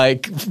name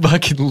like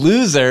fucking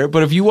loser,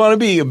 but if you want to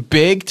be a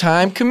big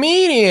time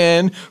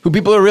comedian who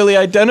people are really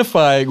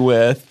identifying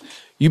with,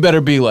 you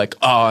better be like,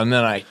 oh, and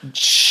then I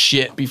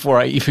shit before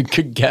I even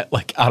could get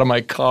like out of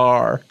my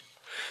car.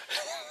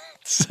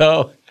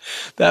 So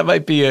that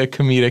might be a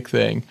comedic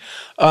thing.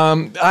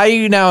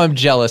 I now am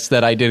jealous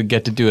that I didn't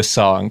get to do a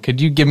song.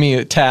 Could you give me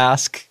a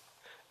task?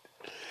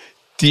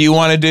 Do you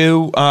want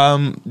do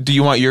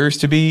you want yours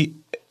to be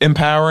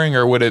empowering,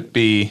 or would it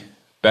be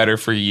better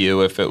for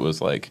you if it was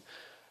like,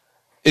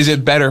 is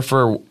it better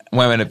for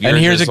women if yours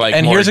Here's is like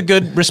and more, here's a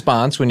good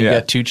response when you Yeah.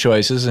 get two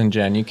choices, and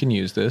Jen, you can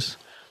use this.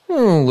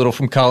 Little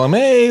from column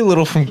A,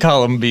 little from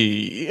column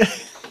B.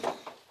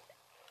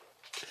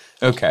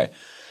 Okay.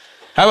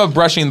 How about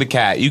brushing the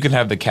cat? You can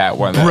have the cat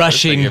one.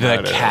 Brushing Think the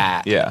about it.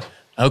 cat. Yeah.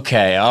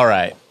 Okay, all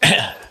right.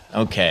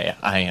 Okay,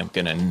 I am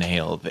gonna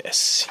nail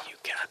this. You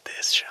got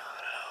this,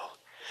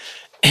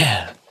 Shano.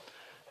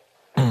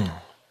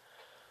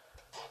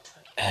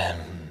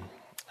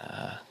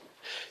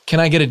 Can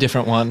I get a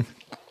different one?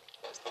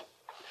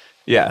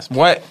 Yes.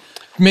 What?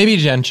 Maybe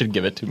Jen should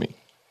give it to me.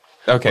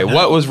 Okay.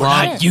 What was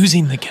wrong? Not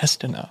using the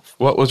guest enough.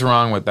 What was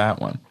wrong with that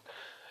one?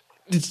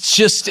 It's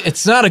just,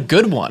 it's not a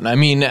good one. I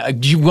mean,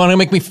 do you want to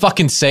make me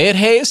fucking say it,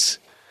 Hayes?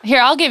 Here,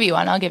 I'll give you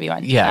one.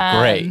 Yeah,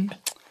 great.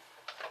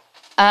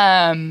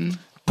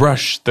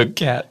 Brush the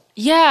cat.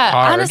 Yeah,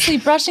 Hard. honestly,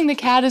 brushing the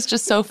cat is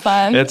just so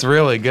fun. It's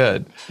really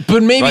good.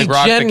 But maybe Like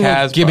Rock the Jen will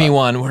Casbah. give me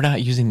one. We're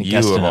not using the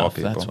guest You of all enough.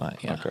 people. That's why.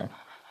 Yeah. Okay.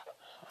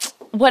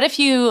 What if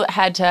you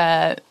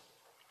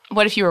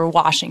were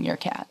washing your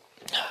cat?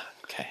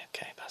 Okay,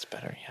 that's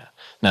better. Yeah.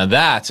 Now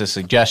that's a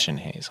suggestion,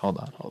 Hayes. Hold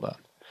on.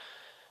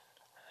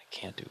 I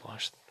can't do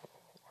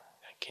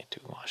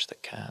wash the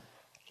cat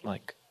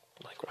like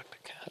Rock the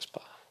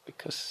Casbah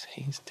because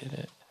Hayes did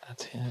it.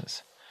 That's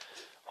his.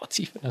 What's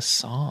even a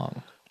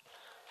song?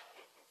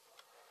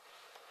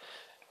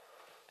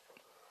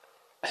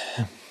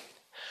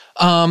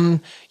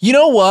 You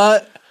know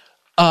what?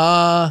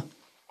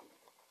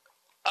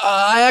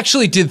 I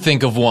actually did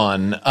think of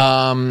one.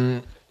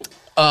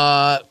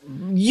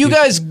 You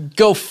guys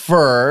go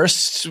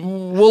first.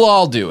 We'll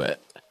all do it.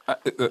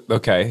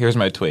 Okay, here's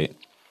my tweet.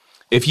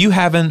 If you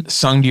haven't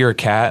sung to your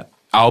cat,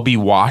 I'll be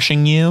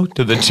washing you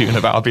to the tune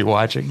of I'll be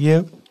watching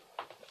you.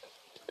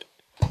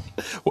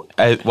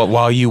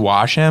 While you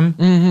wash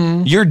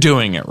him, you're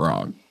doing it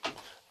wrong.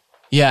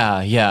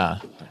 Yeah.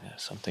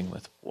 Something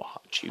with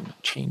watch. You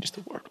change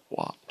the word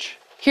watch.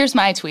 Here's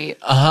my tweet.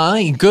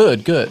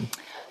 Good.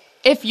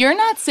 If you're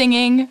not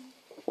singing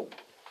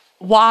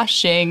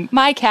washing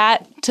my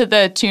cat to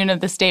the tune of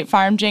the State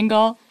Farm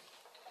jingle,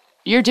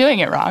 you're doing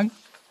it wrong.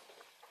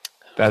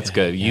 That's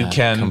good. You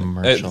can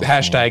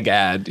hashtag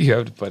ad. You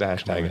have to put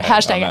hashtag ad.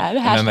 Hashtag ad.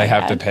 And then they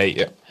have to pay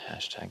you.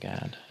 Hashtag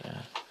ad. Yeah.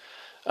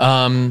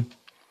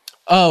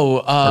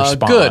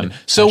 Good.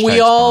 So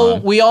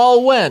Hashtag we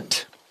all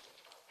went.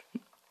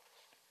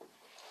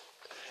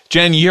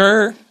 Jen,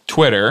 your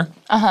Twitter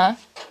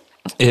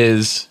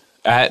is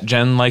at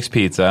Jen Likes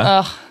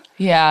Pizza.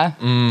 Yeah.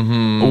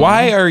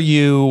 Why are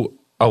you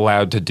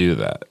allowed to do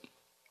that?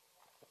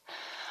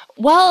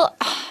 Well,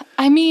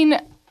 I mean,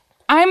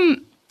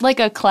 I'm like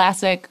a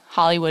classic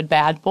Hollywood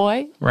bad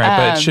boy. Right,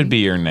 but it should be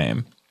your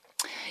name.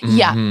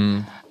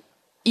 Yeah.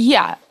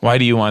 Yeah. Why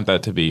do you want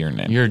that to be your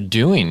name? You're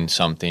doing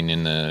something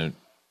in the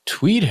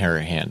tweet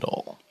her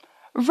handle.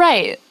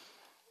 Right.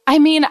 I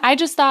mean, I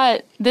just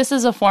thought this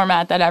is a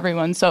format that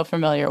everyone's so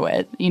familiar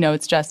with. You know,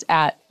 it's just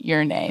at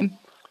your name.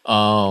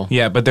 Oh.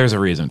 Yeah, but there's a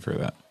reason for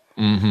that.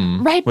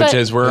 Right, Which but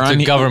is we're It's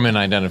on a government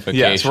identification.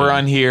 Yes, we're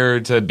on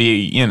here to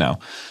be,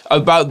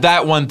 about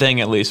that one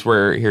thing at least.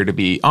 We're here to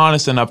be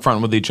honest and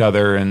upfront with each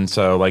other. And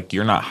so, like,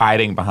 you're not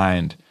hiding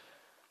behind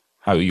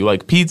how you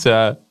like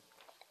pizza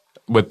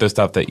with the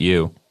stuff that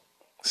you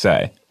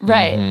say.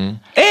 right. And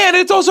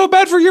it's also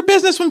bad for your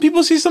business when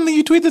people see something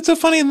you tweet that's so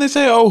funny and they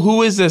say, oh,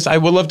 who is this? I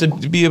would love to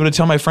be able to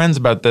tell my friends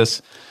about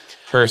this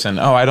person.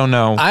 Oh, I don't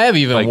know. I have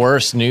even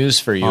worse news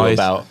for you always-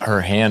 about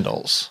her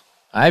handles.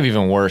 I have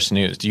even worse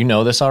news. Do you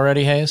know this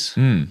already, Hayes?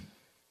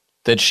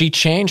 That she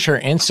changed her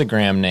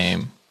Instagram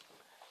name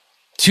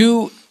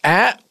to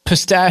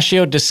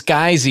 @Pistachio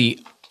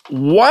Disguisey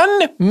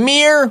 1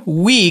 mere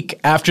week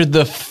after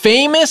the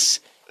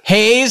famous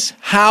Hayes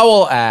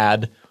Howell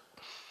ad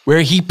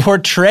where he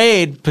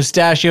portrayed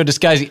Pistachio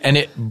Disguisey, and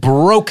it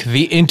broke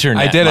the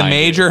internet. I did a mind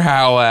major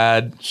Howl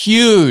ad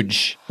you.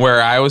 Huge.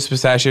 where I was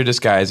Pistachio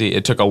Disguisey.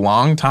 It took a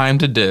long time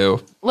to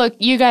do. Look,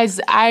 you guys,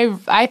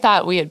 I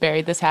thought we had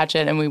buried this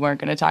hatchet and we weren't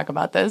going to talk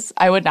about this.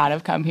 I would not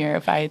have come here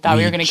if I thought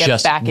we were going to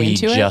get back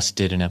into it. We just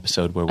did an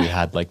episode where we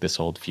had like this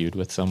old feud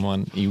with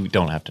someone. You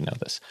don't have to know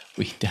this.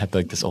 We had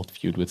like this old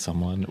feud with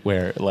someone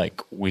where like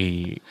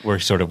we were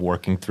sort of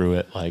working through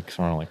it, like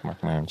sort of like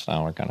Mark Maron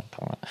style. We're kind of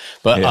talking about,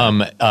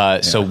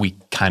 but so we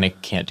kind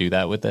of can't do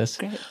that with this.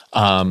 Great.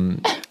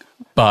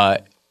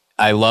 But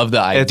I love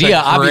the idea.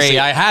 Obviously,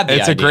 I had the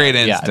idea. It's a great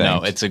instinct. Yeah,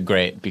 no, it's a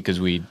great because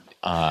we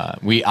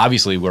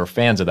obviously were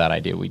fans of that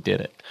idea. We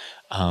did it,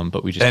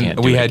 but we just And can't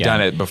do we it had again.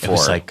 done it It before.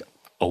 was like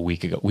a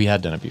week ago. We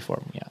had done it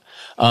before. Yeah.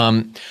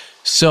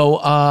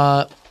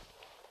 So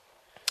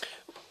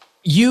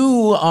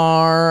you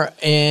are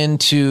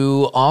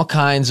into all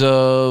kinds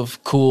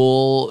of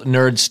cool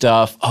nerd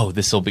stuff. Oh,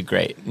 this will be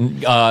great.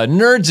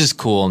 Nerds is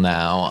cool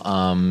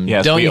now.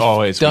 Yes, don't we you,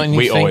 always don't you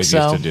we think always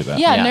so? used to do that.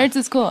 Yeah, Yeah. Nerds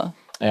is cool.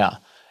 Yeah.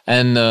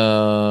 And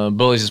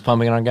Bullies is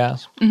pumping on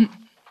gas.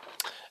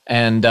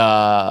 And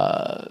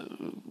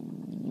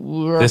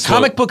were This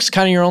comic will- books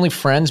kind of your only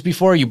friends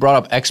before? You brought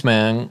up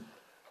X-Men.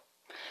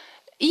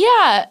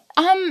 Yeah,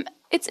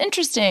 it's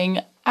interesting.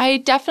 I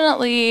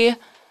definitely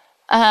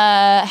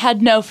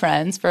had no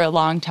friends for a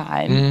long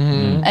time.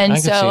 And I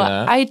could so see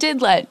that. I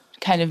did let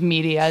kind of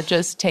media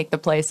just take the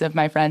place of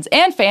my friends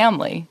and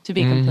family, to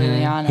be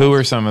completely honest. Who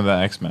were some of the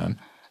X-Men?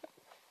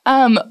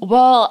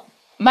 Well,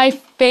 my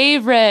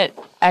favorite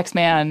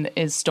X-Man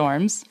is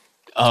Storms.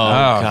 Oh,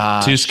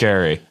 gosh. Too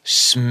scary.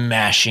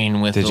 Smashing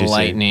with Did the you see?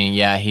 lightning.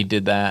 Yeah, he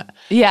did that.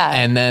 Yeah.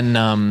 And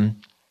then,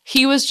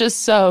 He was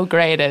just so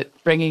great at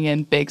bringing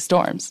in big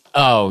storms.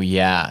 oh,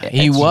 yeah,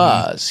 he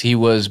was. He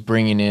was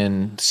bringing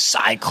in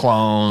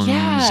cyclones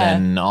Yeah.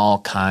 and all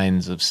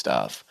kinds of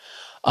stuff.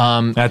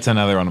 That's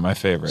another one of my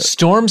favorites.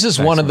 Storms is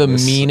one of the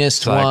Cyclones.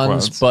 meanest Cyclones.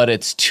 ones, but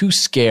it's too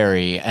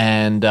scary.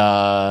 And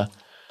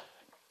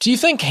do you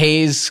think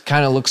Hayes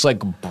kind of looks like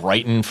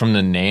Brighton from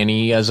The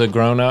Nanny as a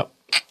grown-up?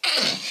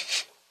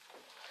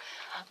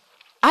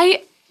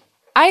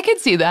 I could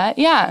see that,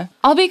 yeah.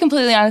 I'll be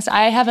completely honest,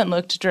 I haven't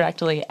looked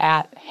directly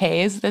at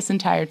Hayes this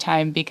entire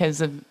time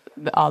because of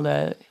all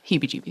the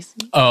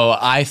heebie-jeebies. Oh,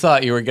 I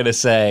thought you were going to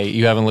say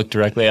you haven't looked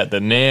directly at The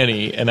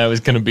Nanny, and I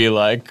was going to be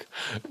like,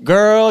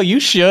 girl, you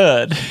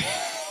should.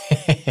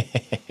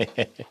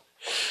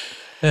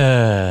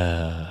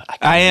 I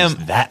am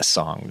use that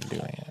song to do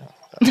it.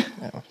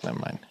 No, never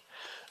mind.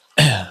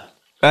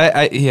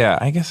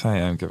 I guess I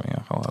am giving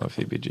off a lot of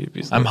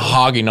heebie-jeebies. I'm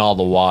hogging all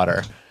the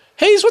water.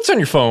 Hayes, what's on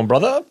your phone,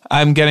 brother?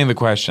 I'm getting the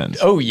questions.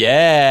 Oh,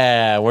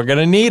 yeah, we're going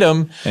to need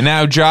them. And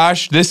now,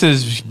 Josh, this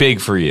is big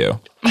for you.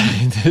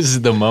 This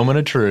is the moment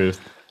of truth.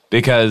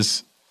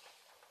 because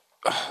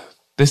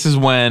this is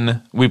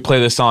when we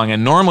play the song,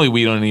 and normally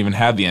we don't even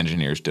have the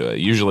engineers do it.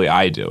 Usually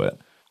I do it.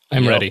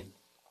 I'm ready.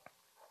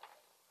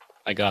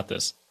 I got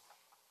this.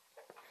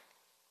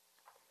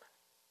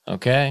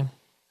 Okay.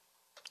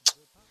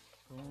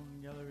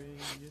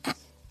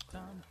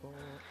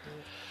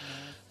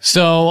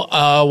 So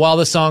while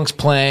the song's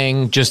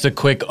playing, just a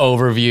quick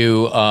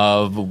overview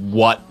of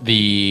what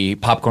the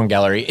Popcorn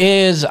Gallery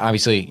is.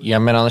 Obviously, you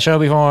haven't been on the show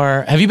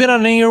before. Have you been on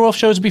any Earwolf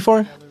shows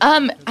before?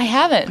 I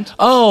haven't.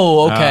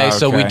 Oh, okay.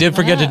 So we okay. did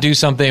forget to do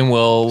something.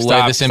 We'll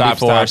lay this in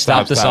before.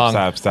 Stop the song.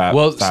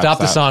 We'll stop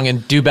the song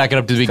and do back it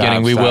up to the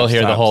beginning. We will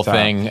hear the whole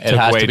thing. It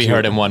has to be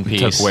heard in one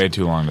piece. Took way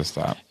too long to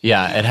stop.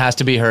 Yeah, it has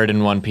to be heard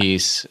in one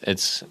piece.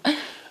 It's,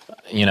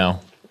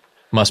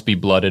 must be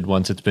blooded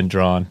once it's been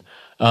drawn.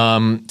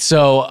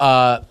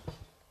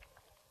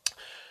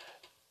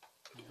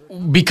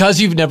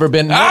 Because you've never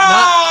been, we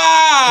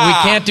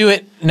can't do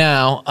it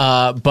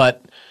now.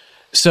 But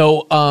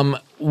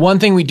one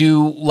thing we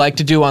do like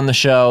to do on the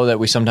show that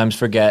we sometimes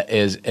forget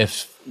is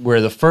if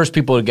we're the first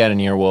people to get an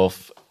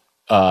Earwolf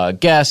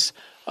guest,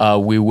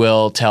 we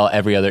will tell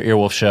every other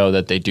Earwolf show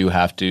that they do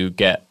have to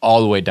get all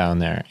the way down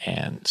there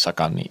and suck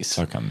on these.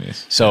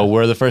 So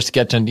we're the first to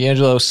get to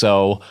D'Angelo.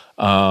 So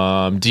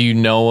do you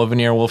know of an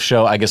Earwolf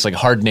show? I guess like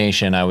Hard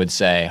Nation, I would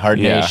say. Hard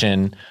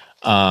Nation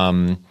you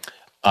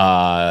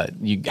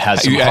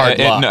has some hard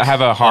luck.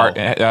 Have a hard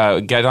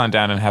get on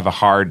down and have a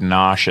hard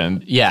nosh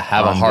and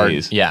have a hard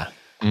these.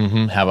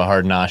 have a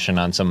hard notion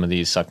on some of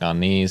these. Suck on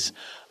these.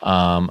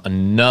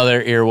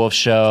 Another Earwolf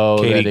show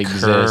that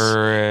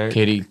exists.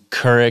 Katie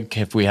Couric.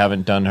 If we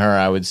haven't done her,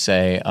 I would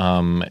say,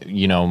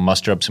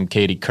 muster up some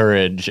Katie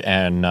courage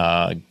and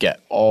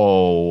get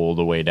all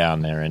the way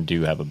down there and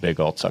do have a big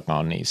old suck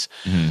on knees.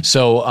 Mm-hmm.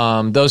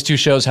 So those two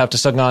shows have to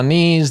suck on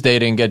knees. They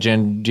didn't get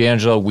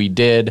D'Angelo. We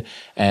did,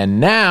 and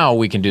now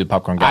we can do the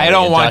Popcorn Gallery. I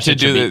don't want to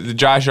do the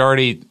Josh.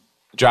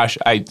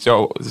 I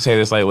don't say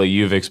this lightly.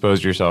 You've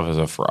exposed yourself as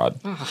a fraud.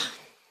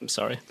 I'm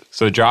sorry.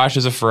 So Josh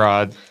is a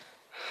fraud.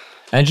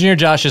 Engineer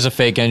Josh is a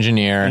fake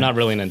engineer. I'm not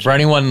really an engineer. For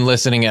anyone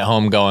listening at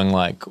home going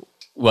like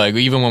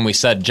even when we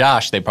said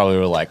Josh, they probably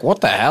were like, what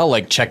the hell?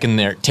 Like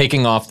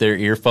taking off their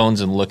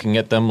earphones and looking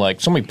at them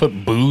like somebody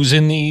put booze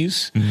in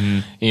these,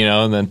 and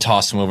then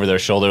toss them over their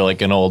shoulder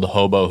like an old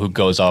hobo who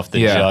goes off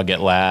the jug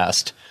at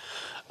last.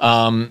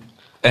 And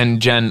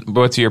Jen,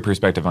 what's your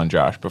perspective on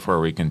Josh before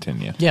we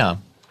continue? Yeah.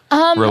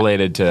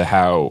 Related to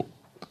how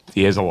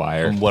he is a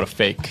liar. And what a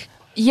fake.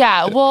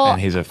 Yeah, well, and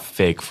he's a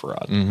fake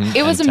fraud. Mm-hmm.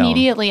 It was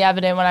immediately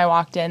evident when I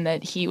walked in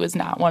that he was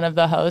not one of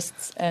the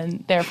hosts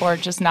and therefore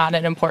just not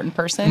an important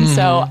person. Mm-hmm.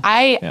 So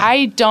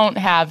I don't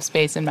have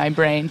space in my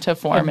brain to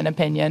form an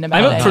opinion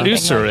about I'm a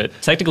producer. It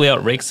technically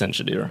outranks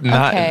engineer.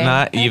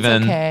 Not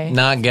even. Okay.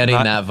 Not getting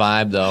that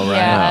vibe though, right?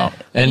 Yeah.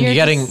 And you're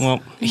getting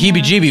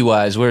heebie-jeebie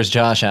wise. Where's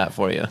Josh at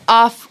for you?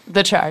 Off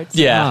the charts.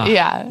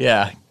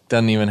 Yeah.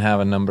 Doesn't even have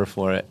a number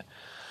for it.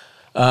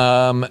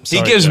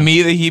 He gives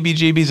me the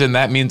heebie-jeebies, and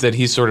that means that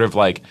he's sort of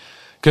like,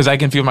 because I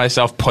can feel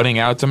myself putting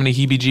out so many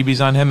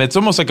heebie-jeebies on him. It's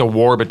almost like a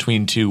war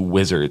between two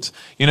wizards.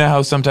 You know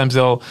how sometimes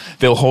they'll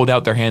hold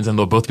out their hands and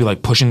they'll both be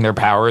like pushing their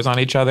powers on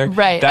each other?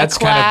 Right. That's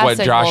kind of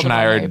what Josh and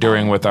I are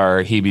doing with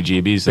our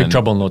heebie-jeebies. Big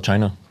Trouble in Little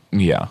China.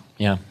 Yeah.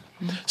 Yeah.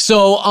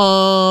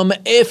 So,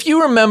 if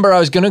you remember, I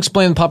was going to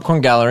explain the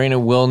Popcorn Gallery, and it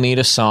will need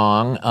a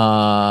song,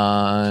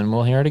 and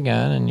we'll hear it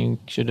again, and you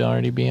should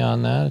already be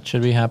on that. It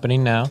should be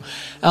happening now.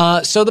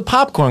 So the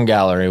Popcorn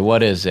Gallery,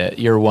 what is it?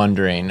 You're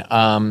wondering.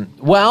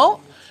 Well,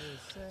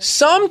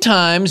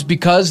 sometimes,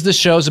 because the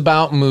show's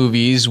about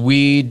movies,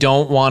 we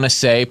don't want to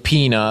say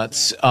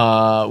peanuts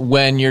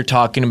when you're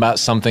talking about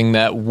something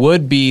that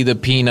would be the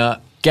Peanut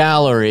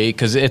Gallery,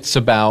 because it's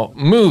about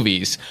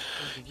movies.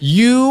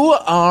 You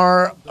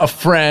are a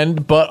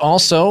friend, but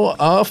also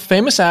a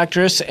famous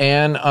actress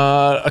and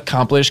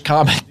accomplished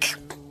comic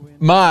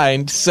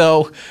mind.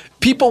 So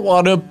people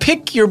want to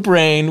pick your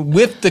brain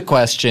with the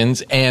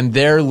questions, and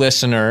they're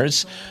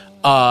listeners,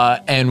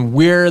 and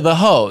we're the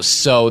hosts.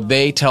 So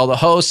they tell the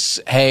hosts,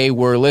 hey,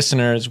 we're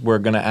listeners. We're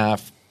going to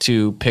have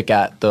to pick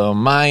at the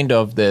mind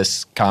of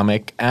this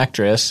comic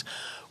actress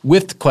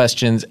with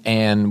questions,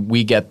 and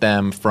we get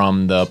them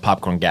from the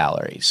Popcorn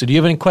Gallery. So do you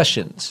have any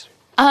questions?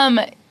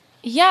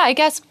 Yeah, I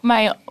guess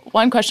my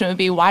one question would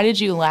be, why did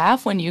you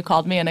laugh when you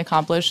called me an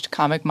accomplished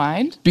comic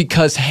mind?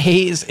 Because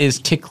Hayes is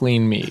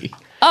tickling me.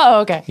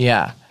 Oh, okay.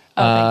 Yeah.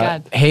 Oh,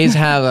 thank God. Hayes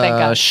have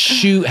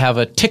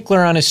a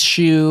tickler on his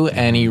shoe,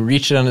 and he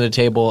reached it under the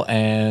table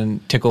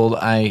and tickled.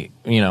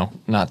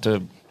 Not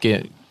to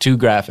get too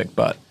graphic,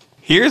 but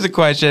here's a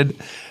question.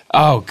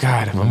 Oh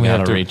God, we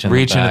have to reach into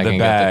the bag.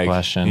 Get the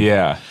question.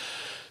 Yeah.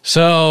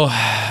 So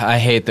I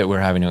hate that we're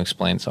having to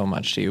explain so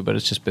much to you, but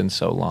it's just been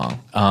so long.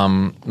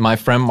 My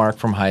friend Mark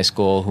from high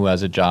school, who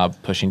has a job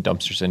pushing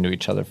dumpsters into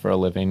each other for a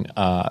living,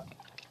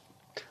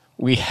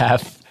 we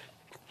have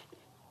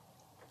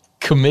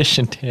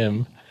commissioned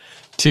him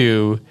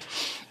to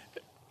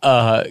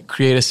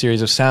create a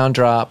series of sound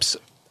drops.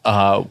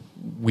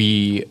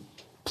 We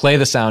play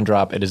the sound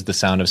drop, it is the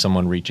sound of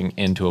someone reaching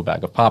into a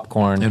bag of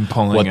popcorn. And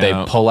pulling what they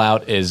out. pull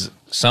out is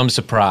some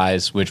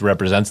surprise, which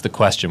represents the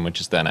question, which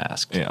is then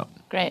asked. Yeah.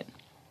 Great.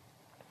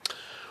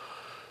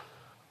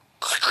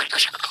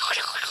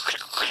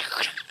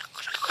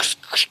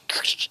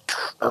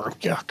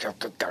 Yeah,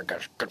 got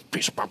a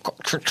piece of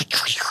popcorn.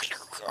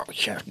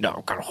 Yeah, no,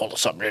 I'm gonna hold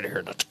something in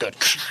here that's good.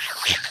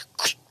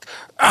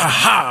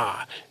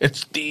 Aha!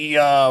 It's the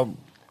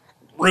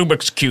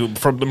Rubik's Cube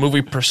from the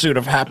movie Pursuit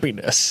of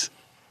Happiness.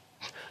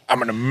 I'm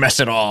gonna mess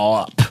it all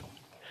up.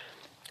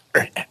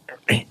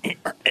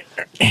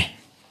 It's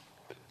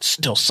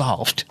still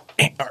solved.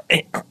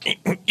 It's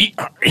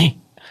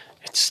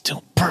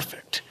still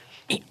perfect.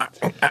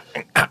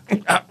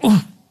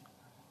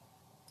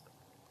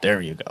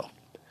 There you go.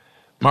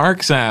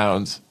 Mark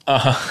sounds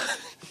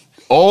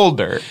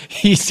older.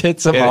 He's hit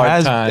some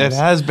hard times. It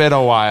has been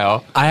a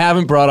while. I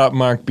haven't brought up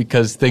Mark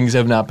because things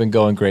have not been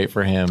going great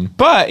for him.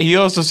 But he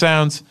also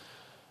sounds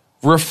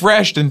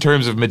refreshed in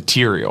terms of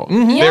material.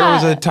 There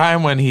was a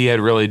time when he had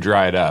really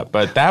dried up,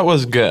 but that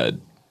was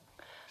good.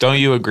 Don't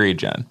you agree,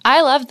 Jen?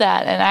 I love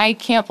that, and I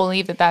can't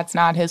believe that that's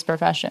not his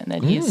profession,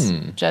 that he's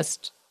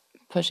just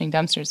pushing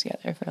dumpsters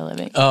together for a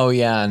living. Oh,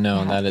 yeah,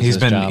 no, that is He's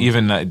his been job.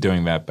 even not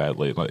doing that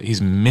badly. Like,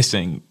 he's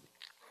missing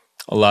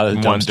A lot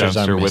of the one dumpsters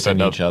dumpster are with missing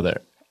another. each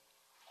other.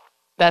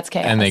 That's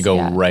chaos. And they go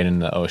yeah. right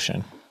into the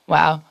ocean,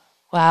 Wow.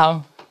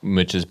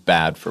 which is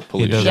bad for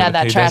pollution. does Yeah, it-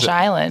 that he trash does it-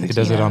 island. he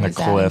does it on a is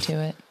adding cliff. To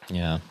it.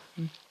 Yeah.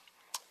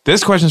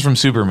 This question's from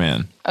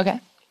Superman. Okay.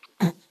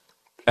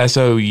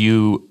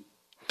 SOUP.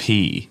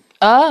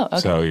 Oh, okay.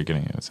 So you're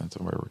getting a sense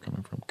of where we're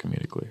coming from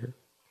comedically here.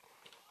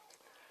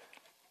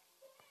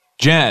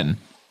 Jen,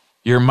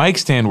 your mic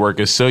stand work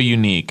is so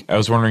unique. I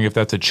was wondering if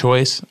that's a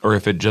choice or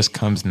if it just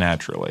comes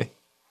naturally.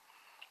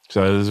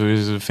 So I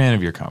was a fan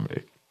of your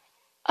comedy.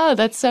 Oh,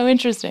 that's so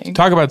interesting.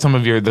 Talk about some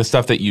of the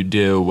stuff that you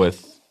do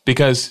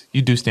because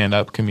you do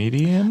stand-up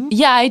comedian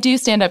Yeah, I do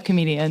stand-up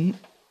comedian.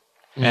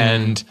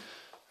 and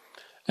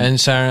And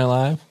Saturday Night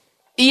Live?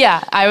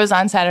 Yeah, I was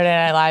on Saturday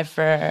Night Live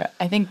for,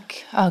 I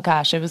think,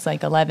 it was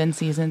like 11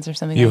 seasons or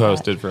something you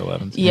like that. hosted for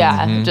 11 seasons.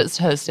 Yeah, just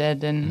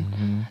hosted.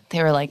 And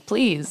they were like,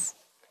 please,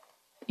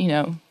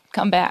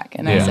 come back.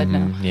 And I Yeah. said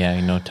no. Yeah,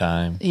 no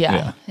time.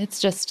 Yeah, it's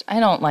just, I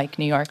don't like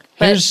New York.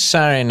 But Here's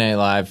Saturday Night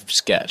Live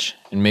sketch,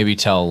 and maybe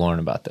tell Lauren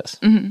about this.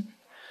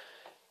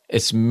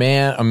 It's a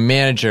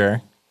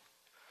manager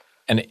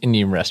at an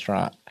Indian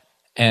restaurant,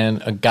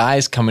 and a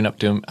guy's coming up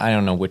to him. I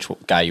don't know which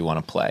guy you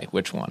want to play,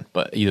 which one,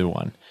 but either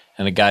one.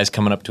 And a guy's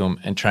coming up to him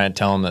and trying to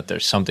tell him that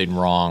there's something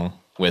wrong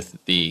with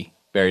the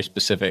very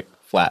specific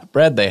flat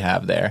bread they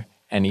have there.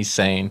 And he's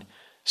saying,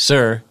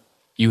 "Sir,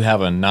 you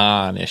have a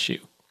non-issue."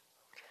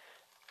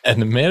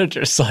 And the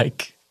manager's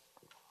like,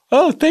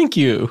 "Oh, thank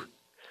you."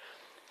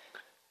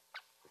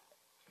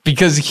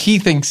 Because he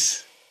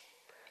thinks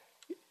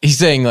he's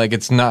saying like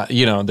it's not,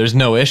 there's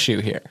no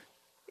issue here.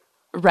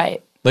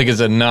 right, Like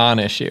it's a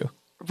non-issue.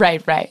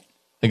 right. Like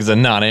it's a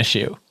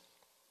non-issue.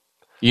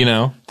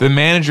 The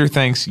manager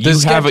thinks The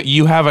sketch-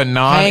 you have a Hang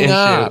non-issue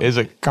up. is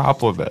a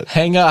compliment.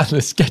 Hang on,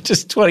 the sketch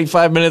is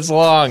 25 minutes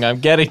long. I'm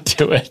getting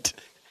to it.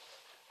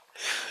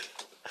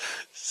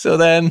 So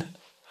then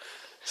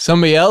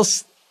somebody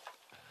else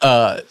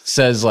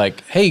says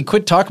like, "Hey,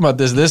 quit talking about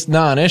this. This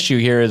non-issue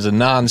here is a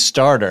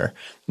non-starter."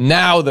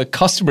 Now the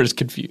customer's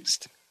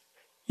confused.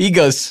 He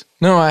goes,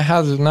 "No, I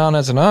have the non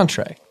as an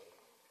entree.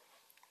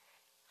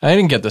 I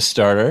didn't get the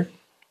starter."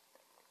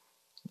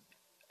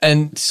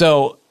 And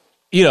so,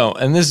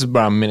 and this is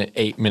about minute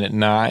 8, minute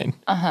 9.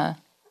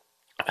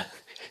 It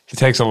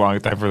takes a long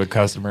time for the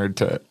customer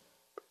to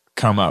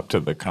come up to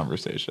the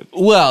conversation.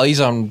 Well, he's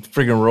on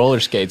friggin' roller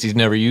skates. He's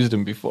never used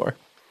them before.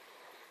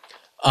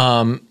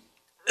 I'm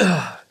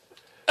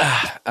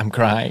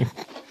crying.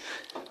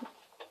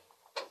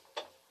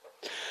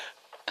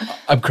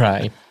 I'm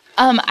crying.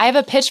 I have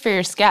a pitch for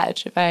your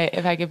sketch, if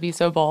I could be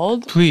so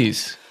bold.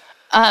 Please.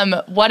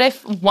 What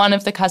if one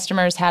of the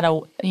customers had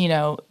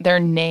their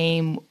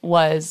name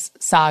was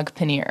Saag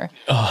Paneer,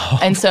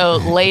 and so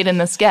late in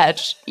the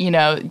sketch,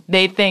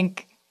 they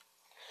think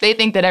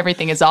that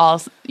everything is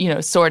all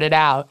sorted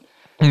out,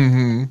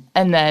 and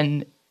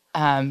then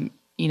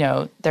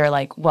they're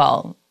like,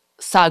 well,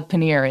 Saag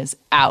Paneer is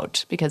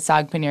out because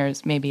Saag Paneer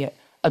is maybe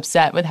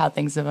upset with how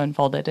things have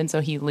unfolded, and so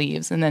he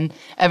leaves, and then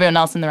everyone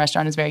else in the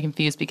restaurant is very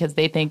confused because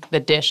they think the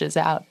dish is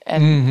out,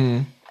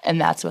 and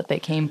that's what they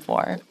came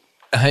for.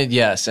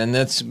 Yes, and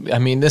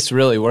this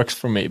really works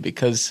for me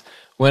because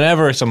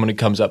whenever somebody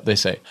comes up, they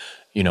say,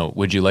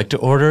 "Would you like to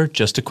order?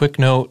 Just a quick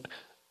note,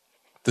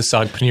 the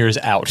Saag Paneer is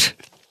out."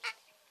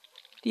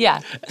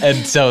 Yeah. And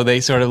so they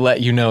sort of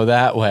let you know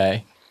that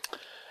way.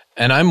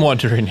 And I'm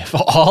wondering if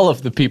all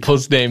of the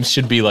people's names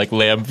should be like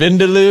lamb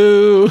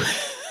vindaloo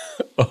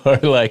or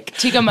like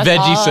Tikka masala.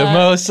 veggie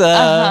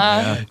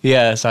samosa.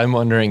 Yes, I'm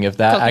wondering if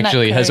that Coconut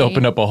actually has curry.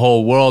 opened up a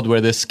whole world where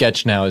this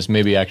sketch now is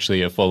maybe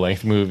actually a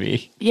full-length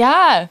movie.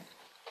 Yeah.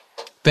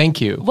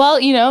 Thank you. Well,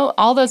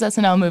 all those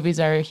SNL movies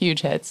are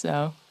huge hits,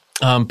 so.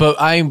 But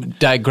I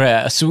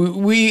digress.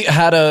 We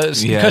had a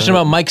question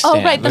about mic stand.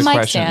 Oh, right, the This mic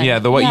question,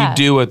 stand. what you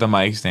do with the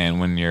mic stand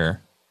when you're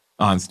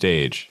on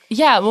stage.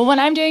 Yeah, well, when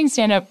I'm doing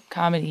stand-up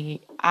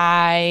comedy,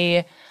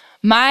 my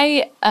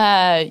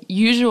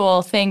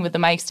usual thing with the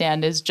mic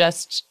stand is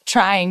just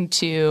trying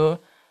to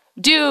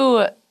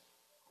do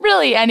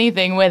really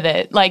anything with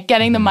it. Like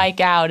getting the mic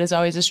out is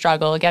always a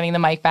struggle. Getting the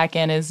mic back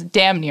in is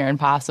damn near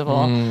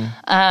impossible.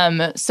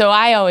 So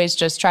I always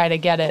just try to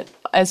get it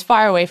as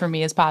far away from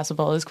me as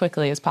possible, as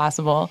quickly as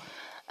possible.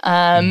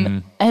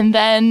 And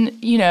then,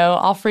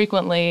 I'll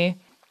frequently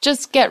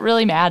just get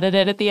really mad at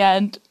it at the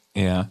end.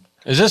 Yeah.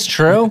 Is this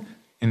true?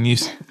 And you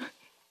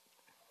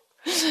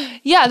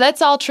Yeah,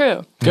 that's all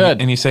true.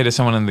 Good. and you say to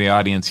someone in the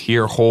audience,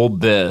 "Here,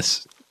 hold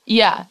this,"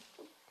 Yeah.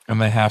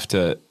 and they have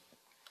to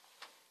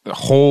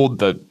hold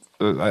the.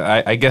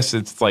 I guess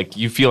it's like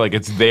you feel like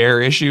it's their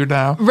issue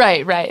now.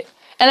 Right.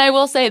 And I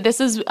will say this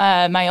is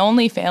my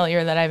only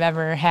failure that I've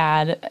ever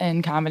had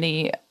in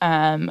comedy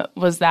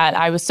was that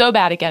I was so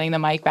bad at getting the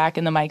mic back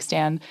in the mic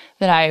stand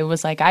that I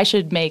was like, I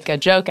should make a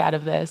joke out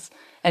of this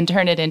and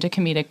turn it into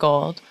comedic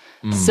gold.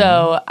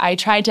 So I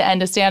tried to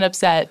end a stand-up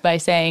set by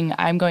saying,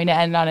 I'm going to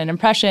end on an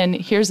impression.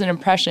 Here's an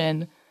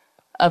impression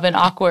of an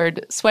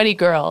awkward, sweaty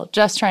girl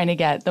just trying to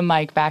get the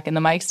mic back in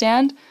the mic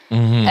stand.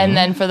 And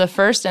then for the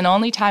first and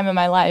only time in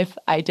my life,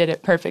 I did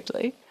it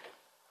perfectly.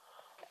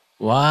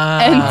 Wow.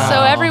 And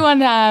so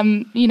everyone,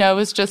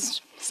 was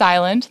just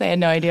silent. They had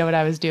no idea what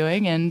I was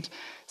doing. And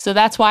so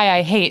that's why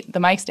I hate the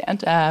mic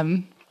stand,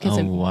 because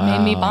it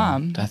made me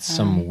bomb. That's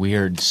some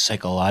weird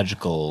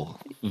psychological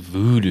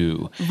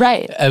voodoo.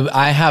 Right.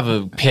 I have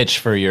a pitch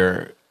for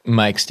your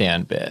mic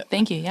stand bit.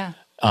 Thank you,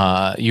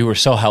 yeah. You were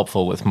so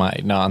helpful with my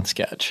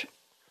non-sketch.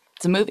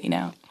 It's a movie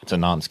now. It's a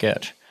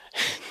non-sketch.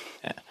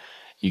 Yeah,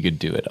 you could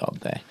do it all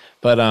day.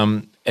 But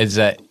is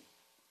that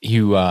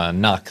you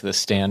knock the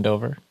stand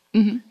over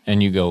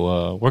and you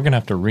go, we're going to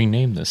have to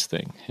rename this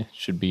thing. It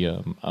should be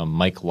a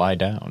Mike Lie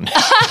Down.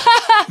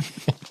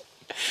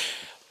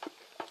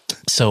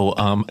 So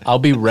I'll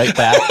be right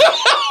back.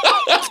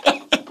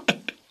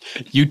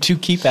 You two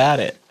keep at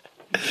it.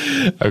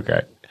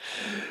 Okay.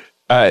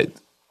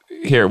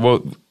 Here,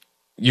 well,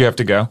 you have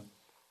to go.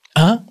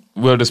 Huh?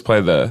 We'll just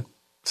play the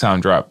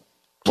sound drop.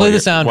 Play the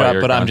sound while drop,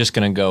 you're but I'm gone. just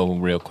going to go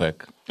real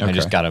quick. I Okay.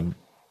 just got a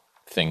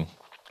thing.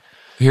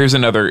 Here's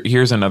another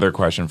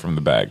question from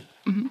the bag.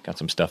 Got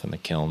some stuff in the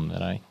kiln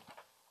that I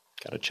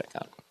got to check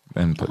out.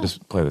 And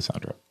just play the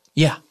sound drop.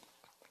 Yeah.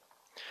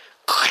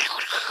 I'm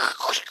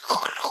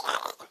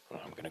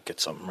going to get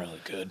something really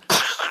good.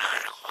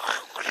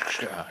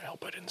 God, I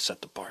hope I didn't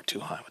set the bar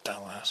too high with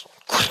that last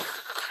one.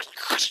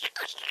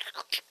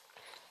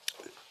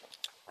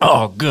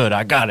 Oh, good.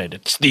 I got it.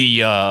 It's the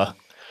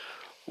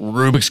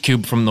Rubik's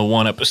Cube from the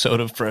one episode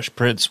of Fresh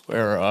Prince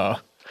where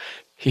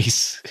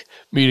he's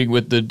meeting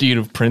with the dean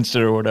of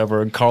Princeton or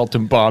whatever, and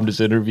Carlton bombed his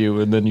interview,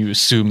 and then you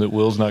assume that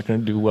Will's not going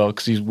to do well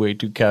because he's way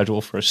too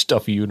casual for a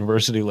stuffy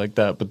university like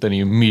that, but then he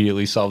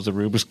immediately solves the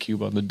Rubik's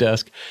Cube on the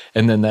desk,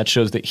 and then that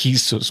shows that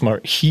he's so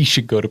smart, he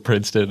should go to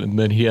Princeton, and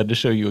then he had to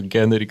show you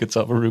again that he could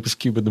solve a Rubik's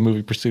Cube in the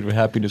movie Pursuit of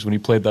Happiness when he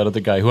played that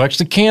other guy who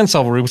actually can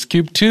solve a Rubik's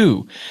Cube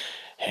too.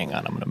 Hang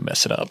on, I'm going to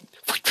mess it up.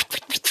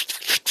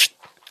 It's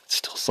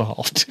still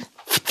solved.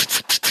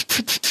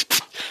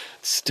 It's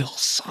still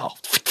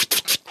solved.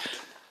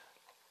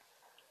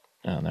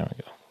 Oh, there we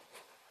go.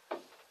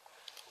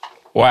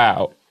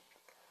 Wow.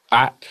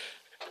 I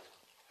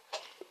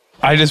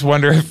just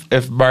wonder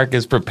if Mark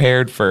is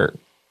prepared for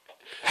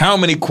how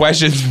many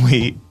questions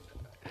we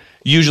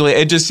usually.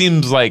 It just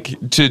seems like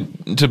to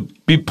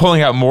be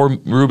pulling out more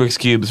Rubik's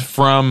Cubes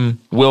from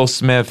Will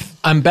Smith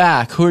I'm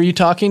back. Who are you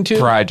talking to?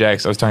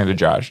 projects. I was talking to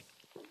Josh.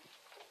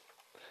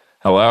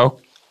 Hello?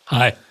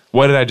 Hi.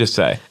 What did I just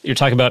say? You're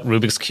talking about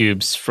Rubik's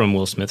Cubes from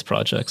Will Smith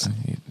projects.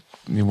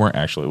 You weren't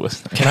actually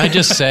listening. Can I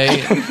just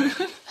say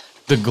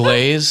the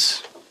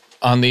glaze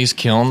on these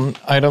kiln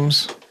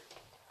items?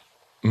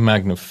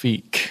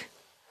 Magnifique.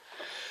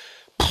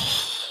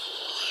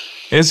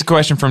 It's a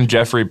question from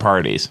Jeffrey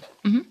Parties.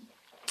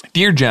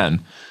 Dear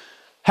Jen,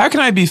 how can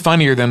I be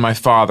funnier than my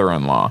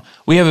father-in-law?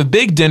 We have a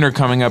big dinner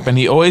coming up, and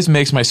he always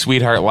makes my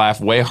sweetheart laugh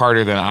way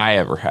harder than I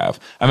ever have.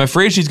 I'm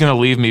afraid she's going to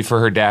leave me for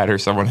her dad or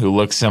someone who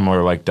looks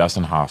similar like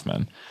Dustin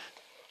Hoffman.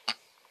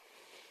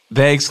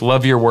 Thanks.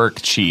 Love your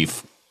work,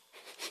 Chief.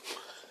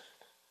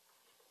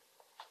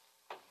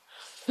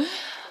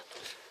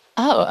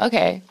 Oh,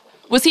 okay.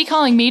 Was he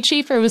calling me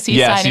chief or was he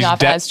signing he's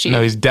off as chief?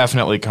 No, he's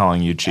definitely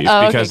calling you Chief Oh,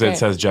 okay, because it great.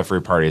 says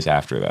Jeffrey Parties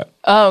after that.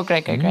 Oh,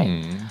 great.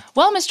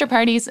 Well, Mr.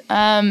 Parties,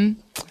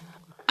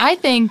 I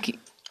think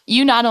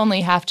you not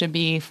only have to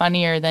be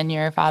funnier than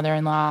your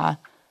father-in-law,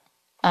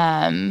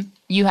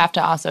 you have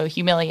to also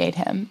humiliate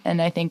him. And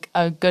I think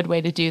a good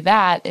way to do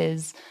that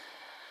is,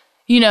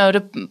 to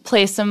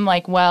place some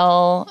like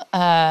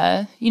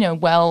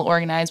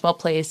well-organized,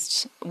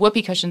 well-placed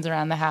whoopee cushions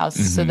around the house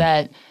so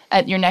that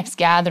at your next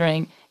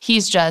gathering,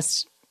 he's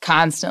just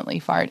constantly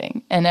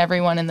farting. And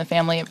everyone in the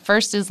family at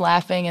first is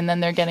laughing and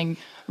then they're getting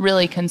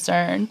really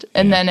concerned.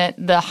 And then at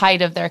the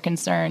height of their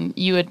concern,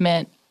 you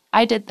admit,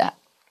 I did that.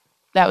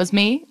 that was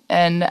me.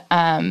 And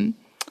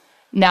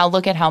now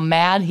look at how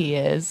mad he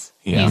is.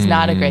 Yeah. He's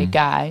not a great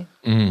guy.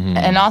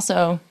 And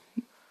also,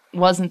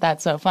 wasn't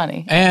that so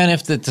funny? And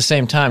if at the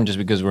same time, just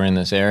because we're in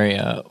this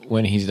area,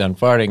 when he's done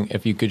farting,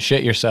 if you could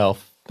shit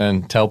yourself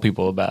and tell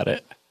people about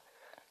it,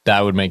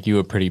 that would make you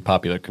a pretty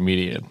popular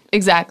comedian.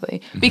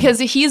 Exactly. Because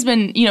he's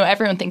been,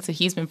 everyone thinks that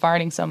he's been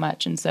farting so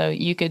much. And so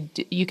you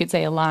could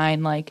say a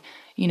line like,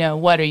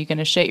 what, are you going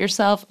to shit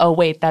yourself? Oh,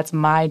 wait, that's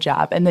my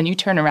job. And then you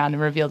turn around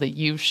and reveal that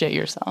you shit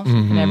yourself.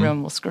 And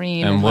everyone will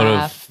scream and what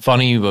laugh. a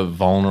funny but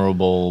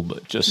vulnerable,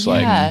 but just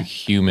like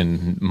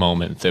human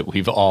moment that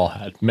we've all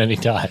had many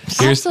times.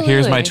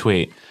 Here's my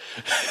tweet.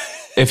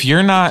 If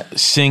you're not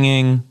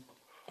singing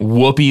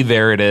Whoopee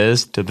There It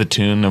Is to the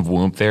tune of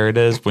Whoop There It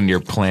Is when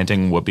you're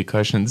planting whoopee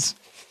cushions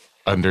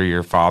under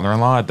your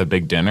father-in-law at the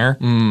big dinner,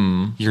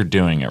 you're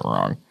doing it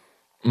wrong.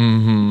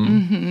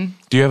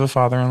 Do you have a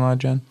father-in-law,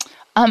 Jen?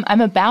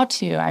 I'm about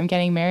to. I'm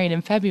getting married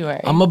in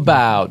February. I'm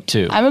about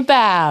to.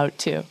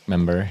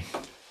 Remember?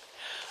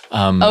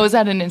 Is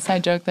that an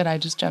inside joke that I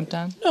just jumped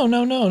on?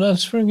 No.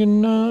 That's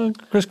friggin'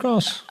 Chris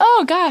Cross.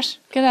 Oh, gosh.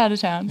 Get out of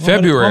town.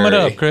 February. Warm it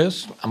up,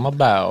 Chris. I'm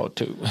about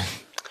to.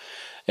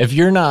 If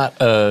you're not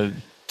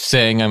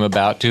saying I'm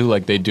about to,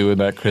 like they do in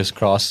that Chris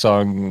Cross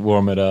song,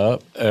 Warm It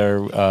Up,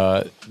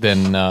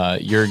 then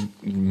you're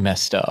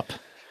messed up.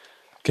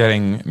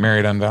 Getting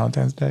married on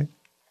Valentine's Day?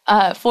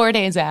 4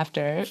 days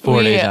after.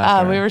 4 days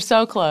after. We were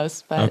so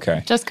close,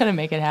 but just couldn't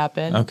make it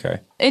happen.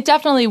 Okay. It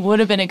definitely would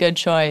have been a good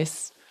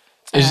choice.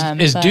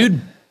 Is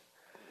dude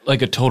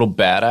like a total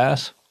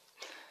badass?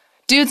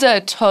 Dude's a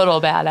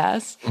total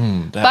badass.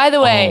 By the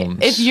way,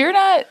 if you're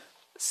not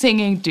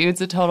singing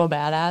Dude's a Total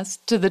Badass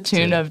to the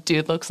tune of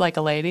Dude Looks Like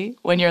a Lady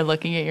when you're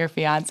looking at your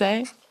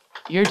fiance,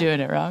 you're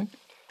doing it wrong.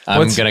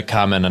 I'm going to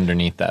comment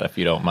underneath that if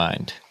you don't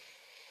mind.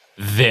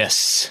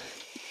 This.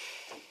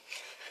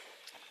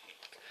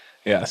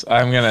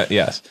 I'm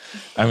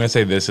gonna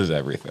say this is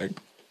everything.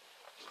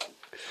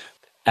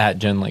 At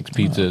Jen Likes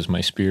Pizza is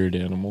my spirit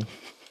animal.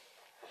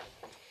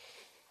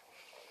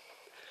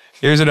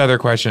 Here's another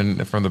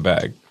question from the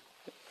bag.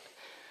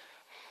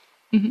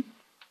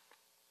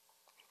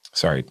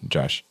 Sorry,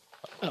 Josh.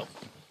 Oh.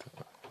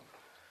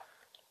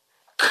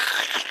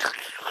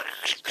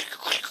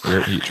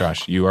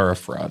 Josh, you are a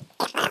fraud.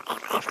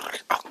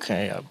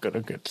 Okay, I'm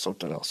gonna get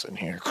something else in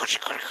here.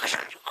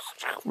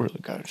 Really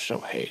gotta show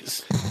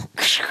haze.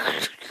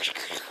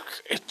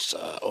 It's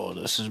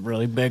this is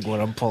really big when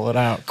I'm pulling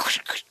out.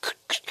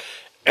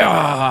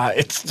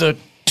 It's the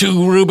 2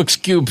 Rubik's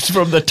Cubes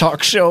from the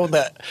talk show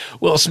that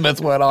Will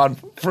Smith went on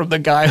from the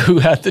guy who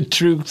had the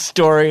true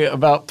story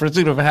about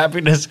Pursuit of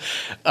Happiness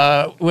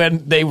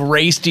when they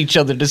raced each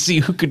other to see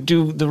who could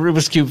do the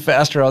Rubik's Cube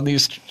faster on the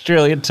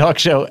Australian talk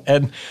show.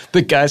 And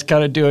the guy's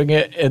kind of doing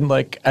it in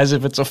like as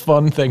if it's a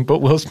fun thing, but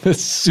Will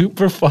Smith's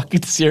super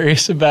fucking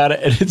serious about it.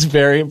 And it's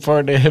very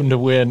important to him to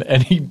win.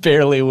 And he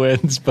barely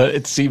wins, but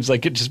it seems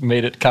like it just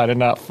made it kind of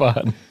not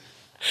fun.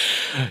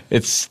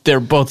 They're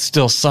both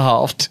still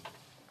solved.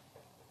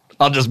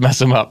 I'll just mess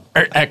them up.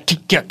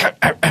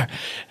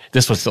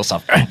 This one's still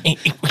soft.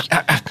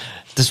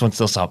 This one's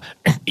still soft.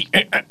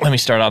 Let me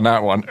start on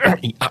that one.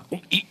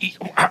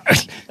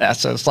 That's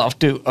so soft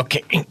too.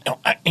 Okay.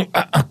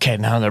 Okay,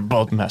 now they're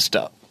both messed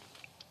up.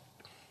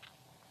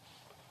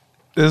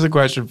 There's a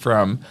question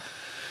from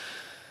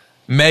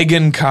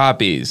Megan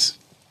Copies.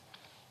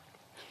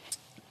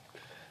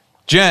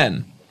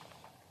 Jen,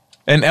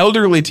 an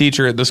elderly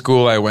teacher at the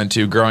school I went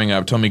to growing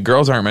up told me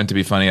girls aren't meant to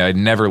be funny. I'd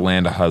never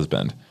land a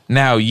husband.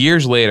 Now,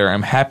 years later,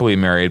 I'm happily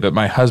married, but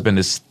my husband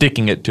is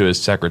sticking it to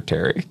his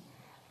secretary.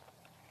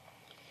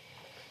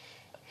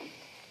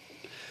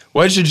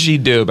 What should she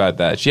do about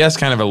that? She has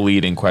kind of a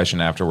leading question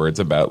afterwards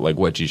about like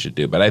what she should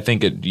do, but I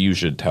think you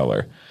should tell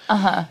her.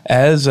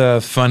 As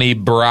a funny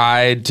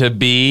bride to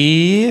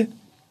be.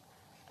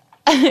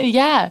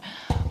 Yeah.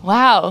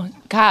 Wow.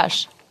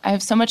 Gosh, I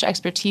have so much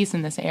expertise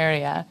in this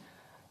area.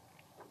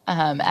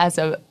 As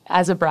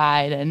a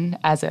bride and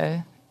as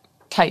a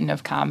titan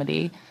of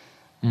comedy.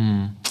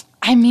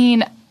 I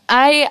mean,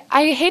 I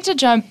hate to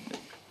jump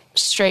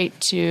straight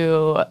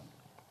to,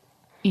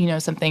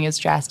 something as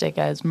drastic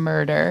as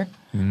murder.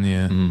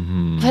 Yeah.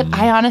 But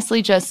I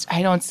honestly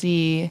I don't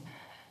see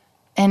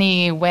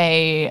any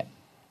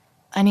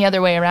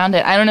other way around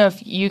it. I don't know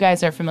if you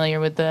guys are familiar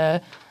with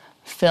the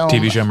film.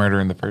 TV show Murder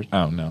in the First.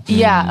 Oh, no.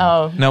 Yeah.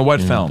 Oh. No,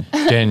 what film?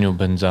 Daniel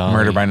Benzali.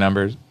 Murder by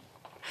Numbers.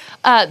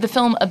 The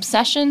film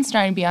Obsession,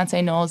 starring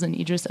Beyonce Knowles and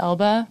Idris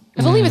Elba.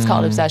 I believe it's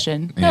called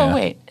Obsession. No, Yeah.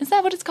 wait. Is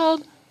that what it's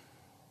called?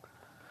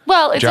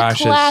 Well, it's a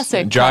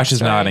classic. Josh is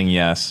story. nodding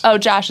yes. Oh,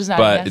 Josh is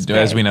nodding yes. But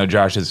as Great. we know,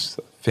 Josh is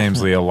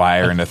famously a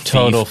liar and a thief.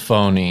 Total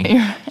phony.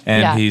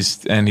 And Yeah.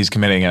 he's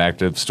committing an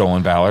act of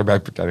stolen valor by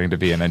pretending to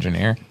be an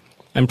engineer.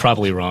 I'm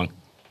probably wrong.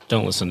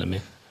 Don't listen to me.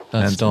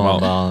 That's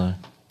stolen valor.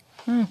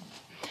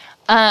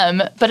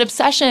 But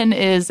Obsession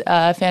is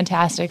a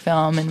fantastic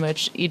film in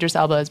which Idris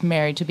Elba is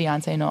married to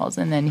Beyonce Knowles,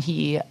 and then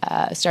he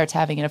starts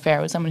having an affair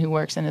with someone who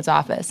works in his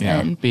office. Yeah.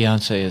 And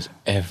Beyonce is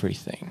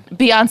everything.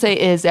 Beyonce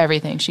is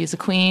everything. She's a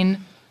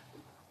queen.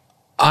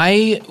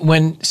 I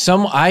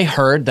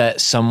heard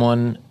that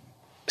someone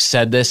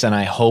said this, and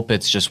I hope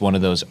it's just one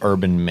of those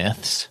urban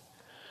myths,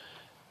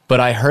 but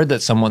I heard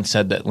that someone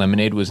said that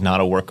lemonade was not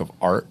a work of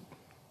art,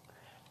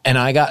 and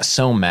I got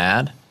so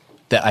mad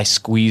that I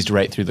squeezed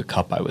right through the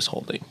cup I was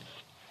holding.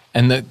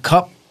 And the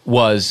cup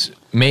was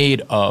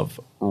made of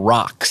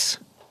rocks.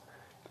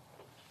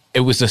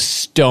 It was a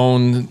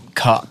stone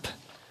cup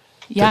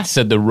that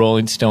said the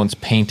Rolling Stones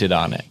painted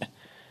on it.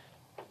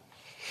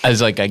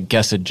 As like, I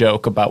guess, a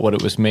joke about what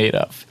it was made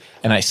of.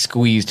 And I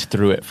squeezed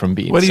through it from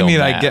being What do you so mean?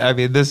 mad. I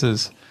mean, this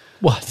is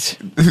What?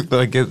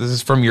 like this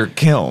is from your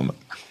kiln.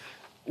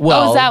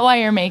 Well, is that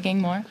why you're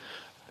making more?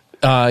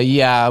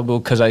 yeah, well,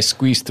 because I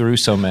squeeze through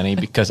so many.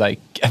 Because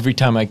every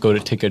time I go to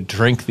take a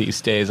drink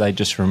these days, I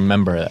just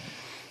remember that.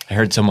 I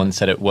heard someone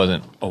said it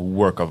wasn't a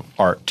work of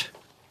art.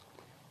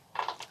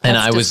 And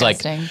That's I was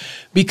disgusting. like,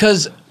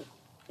 because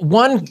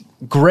one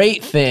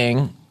great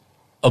thing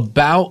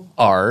about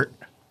art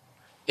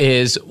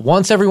is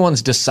once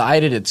everyone's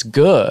decided it's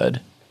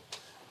good,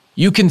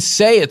 you can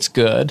say it's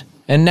good,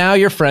 and now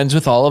you're friends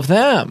with all of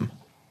them.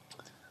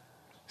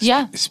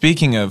 Yeah.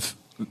 Speaking of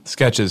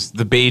sketches,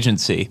 The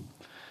Bagency.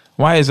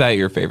 Why is that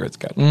your favorite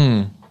sketch?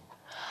 I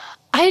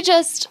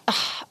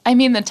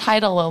mean, the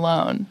title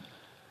alone.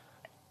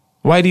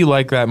 Why do you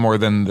like that more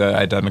than the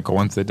identical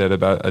ones they did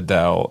about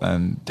Adele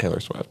and Taylor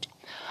Swift?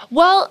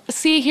 Well,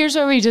 see, here's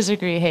where we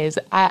disagree, Hayes.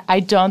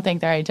 I don't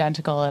think they're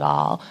identical at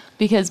all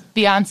because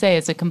Beyonce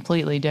is a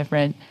completely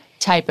different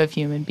type of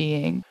human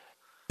being.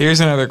 Here's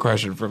another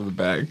question from the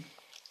bag.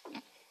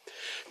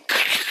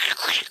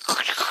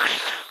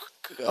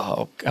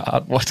 Oh,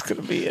 God, what's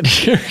going to be in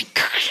here?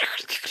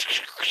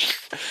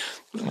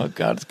 Oh,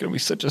 God, it's going to be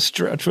such a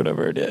stretch,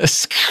 whatever it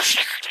is.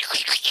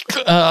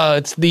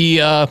 It's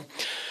the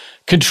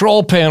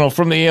control panel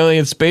from the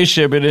alien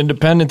spaceship at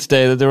Independence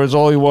Day that there was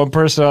only one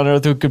person on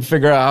Earth who could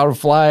figure out how to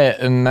fly it,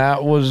 and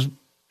that was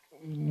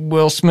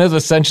Will Smith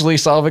essentially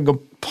solving a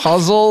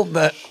puzzle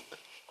that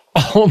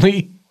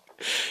only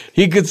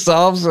he could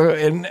solve. So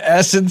in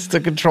essence, the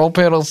control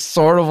panel's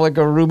sort of like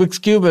a Rubik's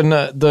Cube, and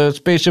the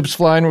spaceship's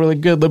flying really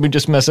good. Let me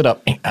just mess it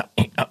up.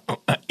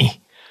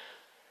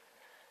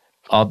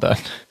 All done.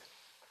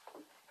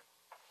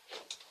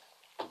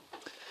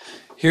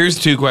 Here's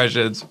two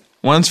questions.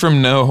 One's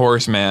from No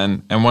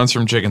Horseman and one's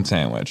from Chicken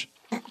Sandwich.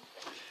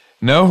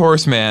 No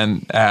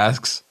Horseman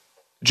asks,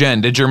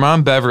 Jen, did your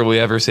mom Beverly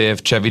ever say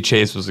if Chevy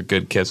Chase was a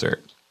good kisser?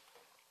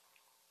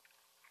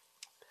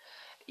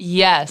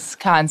 Yes,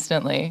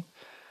 constantly.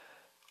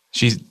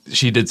 She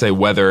did say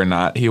whether or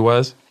not he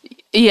was?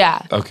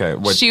 Yeah. Okay.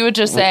 She would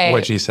just say...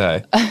 What'd she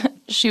say?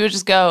 She would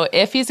just go,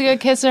 if he's a good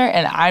kisser,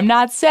 and I'm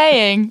not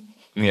saying...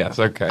 Yes,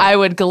 okay. I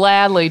would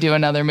gladly do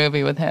another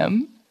movie with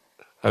him.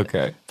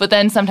 Okay. But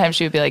then sometimes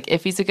she would be like,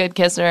 if he's a good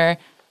kisser,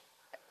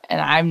 and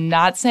I'm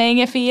not saying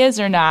if he is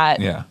or not,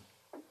 Yeah.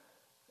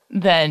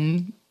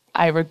 then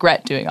I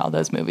regret doing all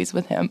those movies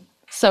with him.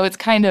 So it's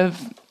kind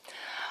of,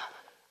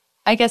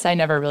 I guess I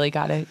never really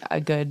got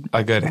a good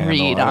handle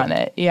read on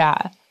it.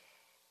 Yeah.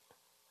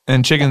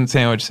 And Chicken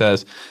Sandwich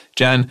says,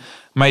 Jen,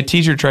 my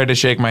teacher tried to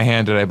shake my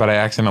hand today, but I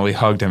accidentally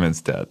hugged him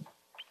instead.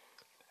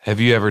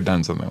 Have you ever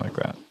done something like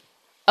that?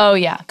 Oh,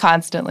 yeah,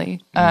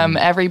 constantly.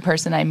 Every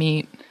person I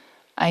meet,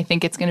 I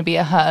think it's going to be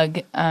a hug.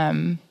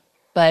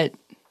 But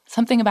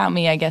something about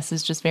me, I guess,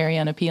 is just very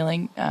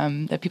unappealing,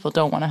 that people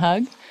don't want to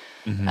hug.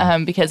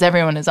 Because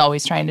everyone is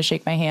always trying to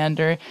shake my hand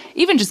or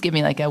even just give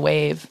me like a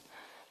wave.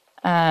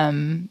 So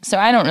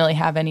I don't really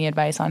have any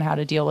advice on how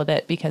to deal with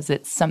it because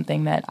it's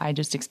something that I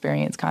just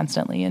experience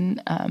constantly.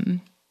 And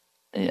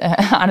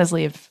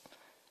honestly, if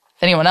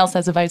anyone else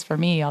has advice for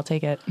me, I'll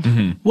take it.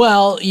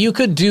 Well, you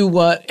could do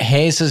what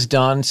Hayes has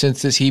done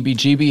since this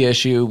heebie-jeebie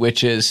issue,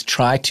 which is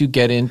try to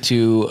get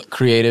into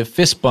creative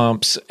fist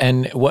bumps.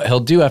 And what he'll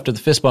do after the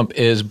fist bump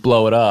is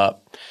blow it up.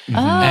 Oh.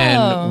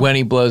 And when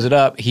he blows it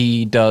up,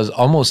 he does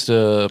almost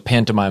a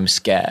pantomime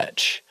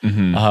sketch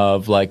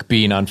of like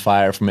being on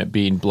fire from it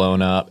being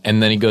blown up.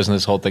 And then he goes in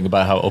this whole thing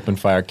about how open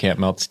fire can't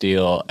melt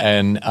steel.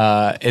 And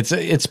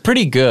it's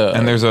pretty good.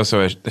 And there's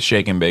also a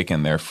shake and bake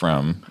in there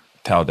from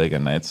Talladega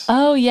Nights.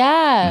 Oh,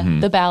 yeah.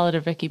 The Ballad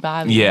of Ricky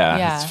Bobby.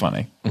 Yeah, it's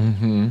funny.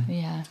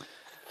 Yeah.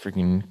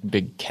 Freaking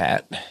big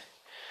cat.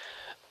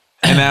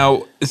 And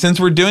now, since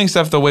we're doing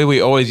stuff the way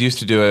we always used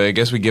to do it, I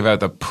guess we give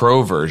out the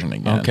pro version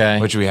again. Okay.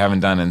 Which we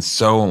haven't done in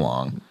so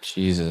long.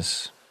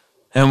 Jesus.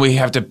 And we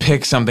have to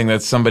pick something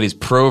that's somebody's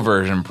pro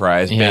version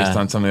prize Yeah. based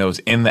on something that was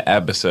in the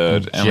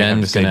episode. And we have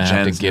to Jen's say gonna have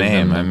to Jen's give them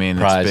name. the I mean,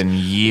 prize. it's been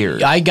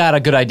years. I got a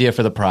good idea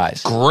for the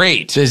prize.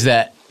 Great. Is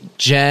that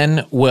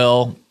Jen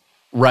will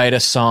write a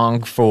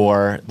song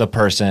for the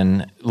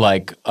person,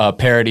 like a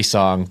parody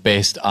song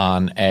based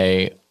on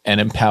an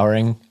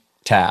empowering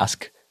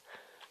task.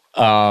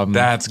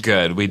 That's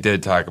good. We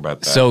did talk about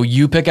that. So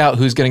you pick out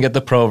who's going to get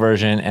the pro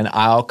version, and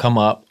I'll come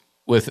up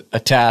with a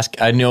task.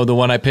 I know the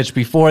one I pitched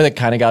before that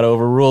kind of got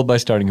overruled by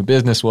starting a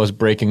business was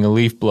breaking a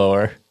leaf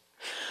blower.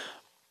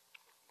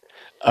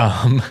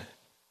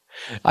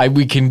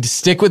 We can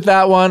stick with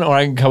that one, or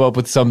I can come up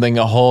with something,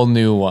 a whole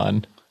new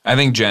one. I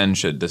think Jen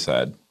should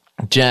decide.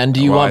 Jen,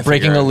 do you Well, want I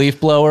Breaking figure- a Leaf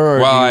Blower, or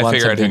Well, do you I want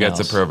figured who something gets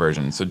else? the pro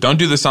version. So don't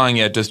do the song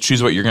yet. Just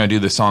choose what you're going to do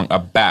the song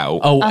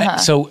about. Oh,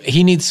 so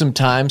he needs some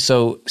time.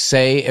 So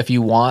say if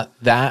you want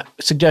that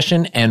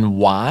suggestion and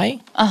why.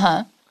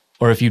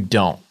 Or if you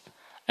don't,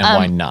 and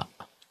why not.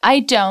 I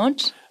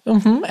don't.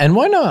 And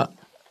why not?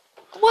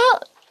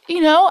 Well,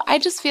 I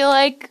just feel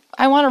like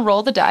I want to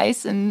roll the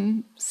dice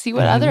and see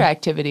what other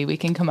activity we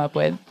can come up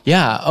with.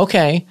 Yeah,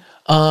 okay.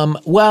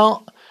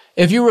 Well,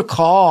 if you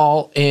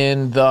recall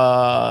in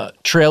the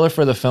trailer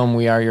for the film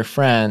We Are Your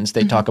Friends,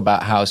 they talk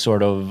about how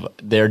sort of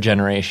their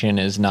generation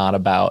is not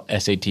about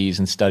SATs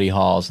and study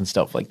halls and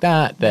stuff like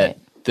that,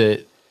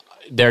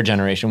 their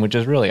generation, which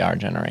is really our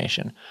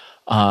generation,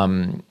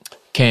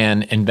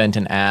 can invent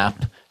an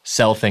app,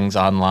 sell things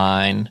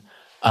online.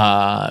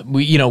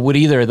 Would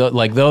either of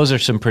like those are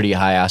some pretty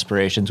high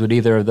aspirations. Would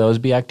either of those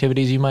be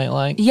activities you might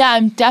like? Yeah,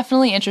 I'm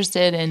definitely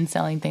interested in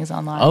selling things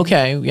online.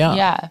 Okay, yeah.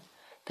 Yeah,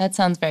 that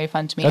sounds very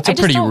fun to me. That's I a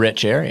just pretty don't-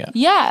 rich area.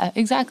 Yeah,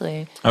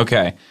 exactly.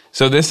 Okay.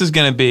 So this is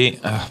going to be,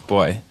 oh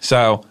boy.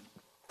 So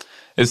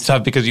it's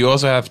tough because you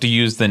also have to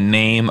use the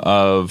name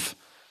of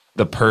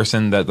the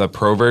person that the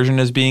pro version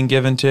is being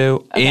given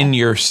to in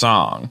your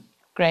song.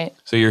 Great.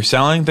 So you're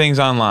selling things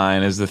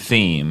online is the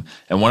theme.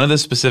 And one of the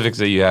specifics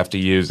that you have to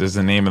use is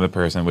the name of the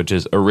person, which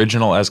is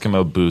Original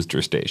Eskimo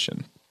Booster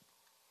Station.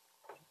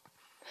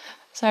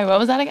 Sorry, what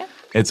was that again?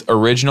 It's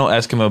Original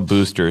Eskimo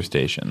Booster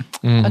Station.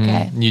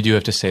 Okay. You do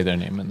have to say their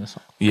name in the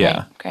song.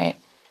 Yeah. Great.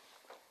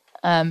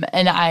 And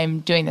I'm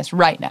doing this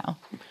right now.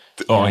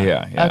 Oh,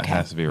 yeah. Yeah. It Okay.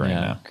 has to be right Yeah.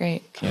 now.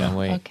 Great. Can't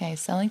wait. Okay,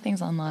 selling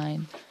things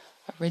online.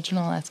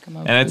 Original Eskimo.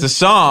 And it's a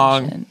Booster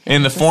song Station.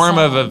 in the It's a form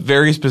of a song.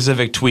 very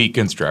specific tweet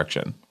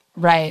construction.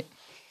 Right.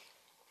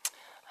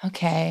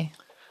 Okay.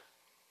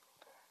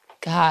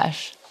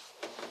 Gosh.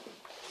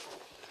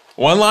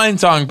 One line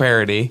song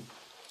parody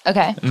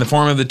Okay. in the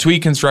form of the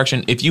tweet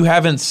construction. If you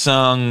haven't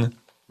sung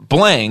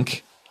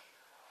blank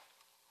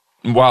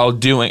while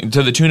doing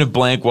to the tune of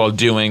blank while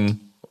doing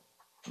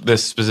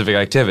this specific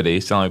activity,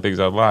 selling things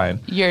online,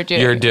 You're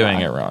doing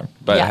it wrong. wrong.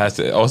 But Yeah. it has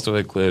to also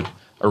include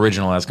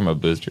Original Eskimo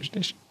Booster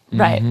Station.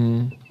 Right.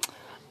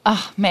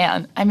 Oh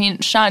man. I mean,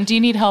 Sean, do you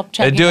need help I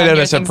checking? do it on in your a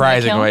things in the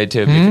surprising kiln? way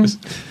too, because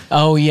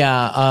Oh,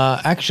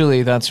 yeah.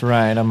 Actually, that's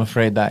right. I'm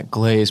afraid that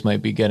glaze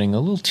might be getting a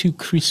little too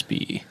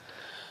crispy.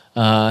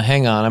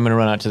 Hang on. I'm going to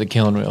run out to the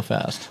kiln real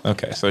fast.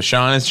 okay, so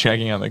Sean is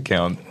checking on the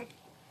kiln.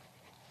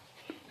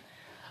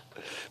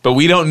 But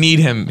we don't need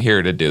him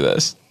here to do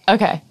this.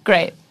 Okay.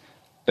 Great.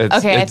 It's,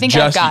 Okay, I it's think I've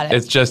just, got it.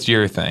 It's just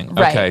your thing.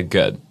 Right. Okay,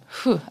 good.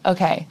 Whew,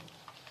 okay.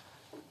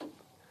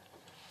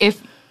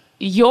 If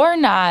you're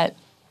not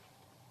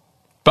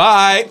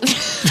Bye.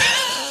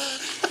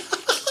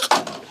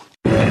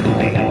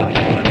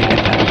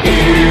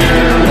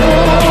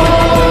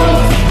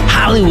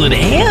 Hollywood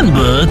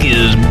Handbook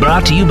is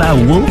brought to you by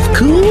Wolf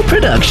Cool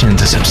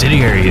Productions, a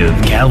subsidiary of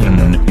Calvin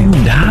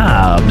and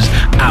Hobbes.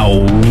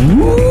 Ow,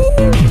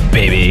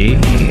 baby.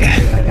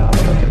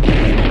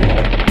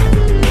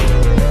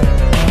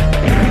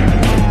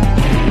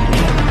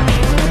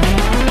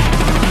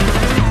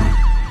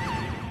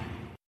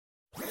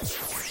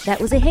 That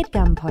was a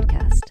HeadGum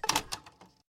podcast.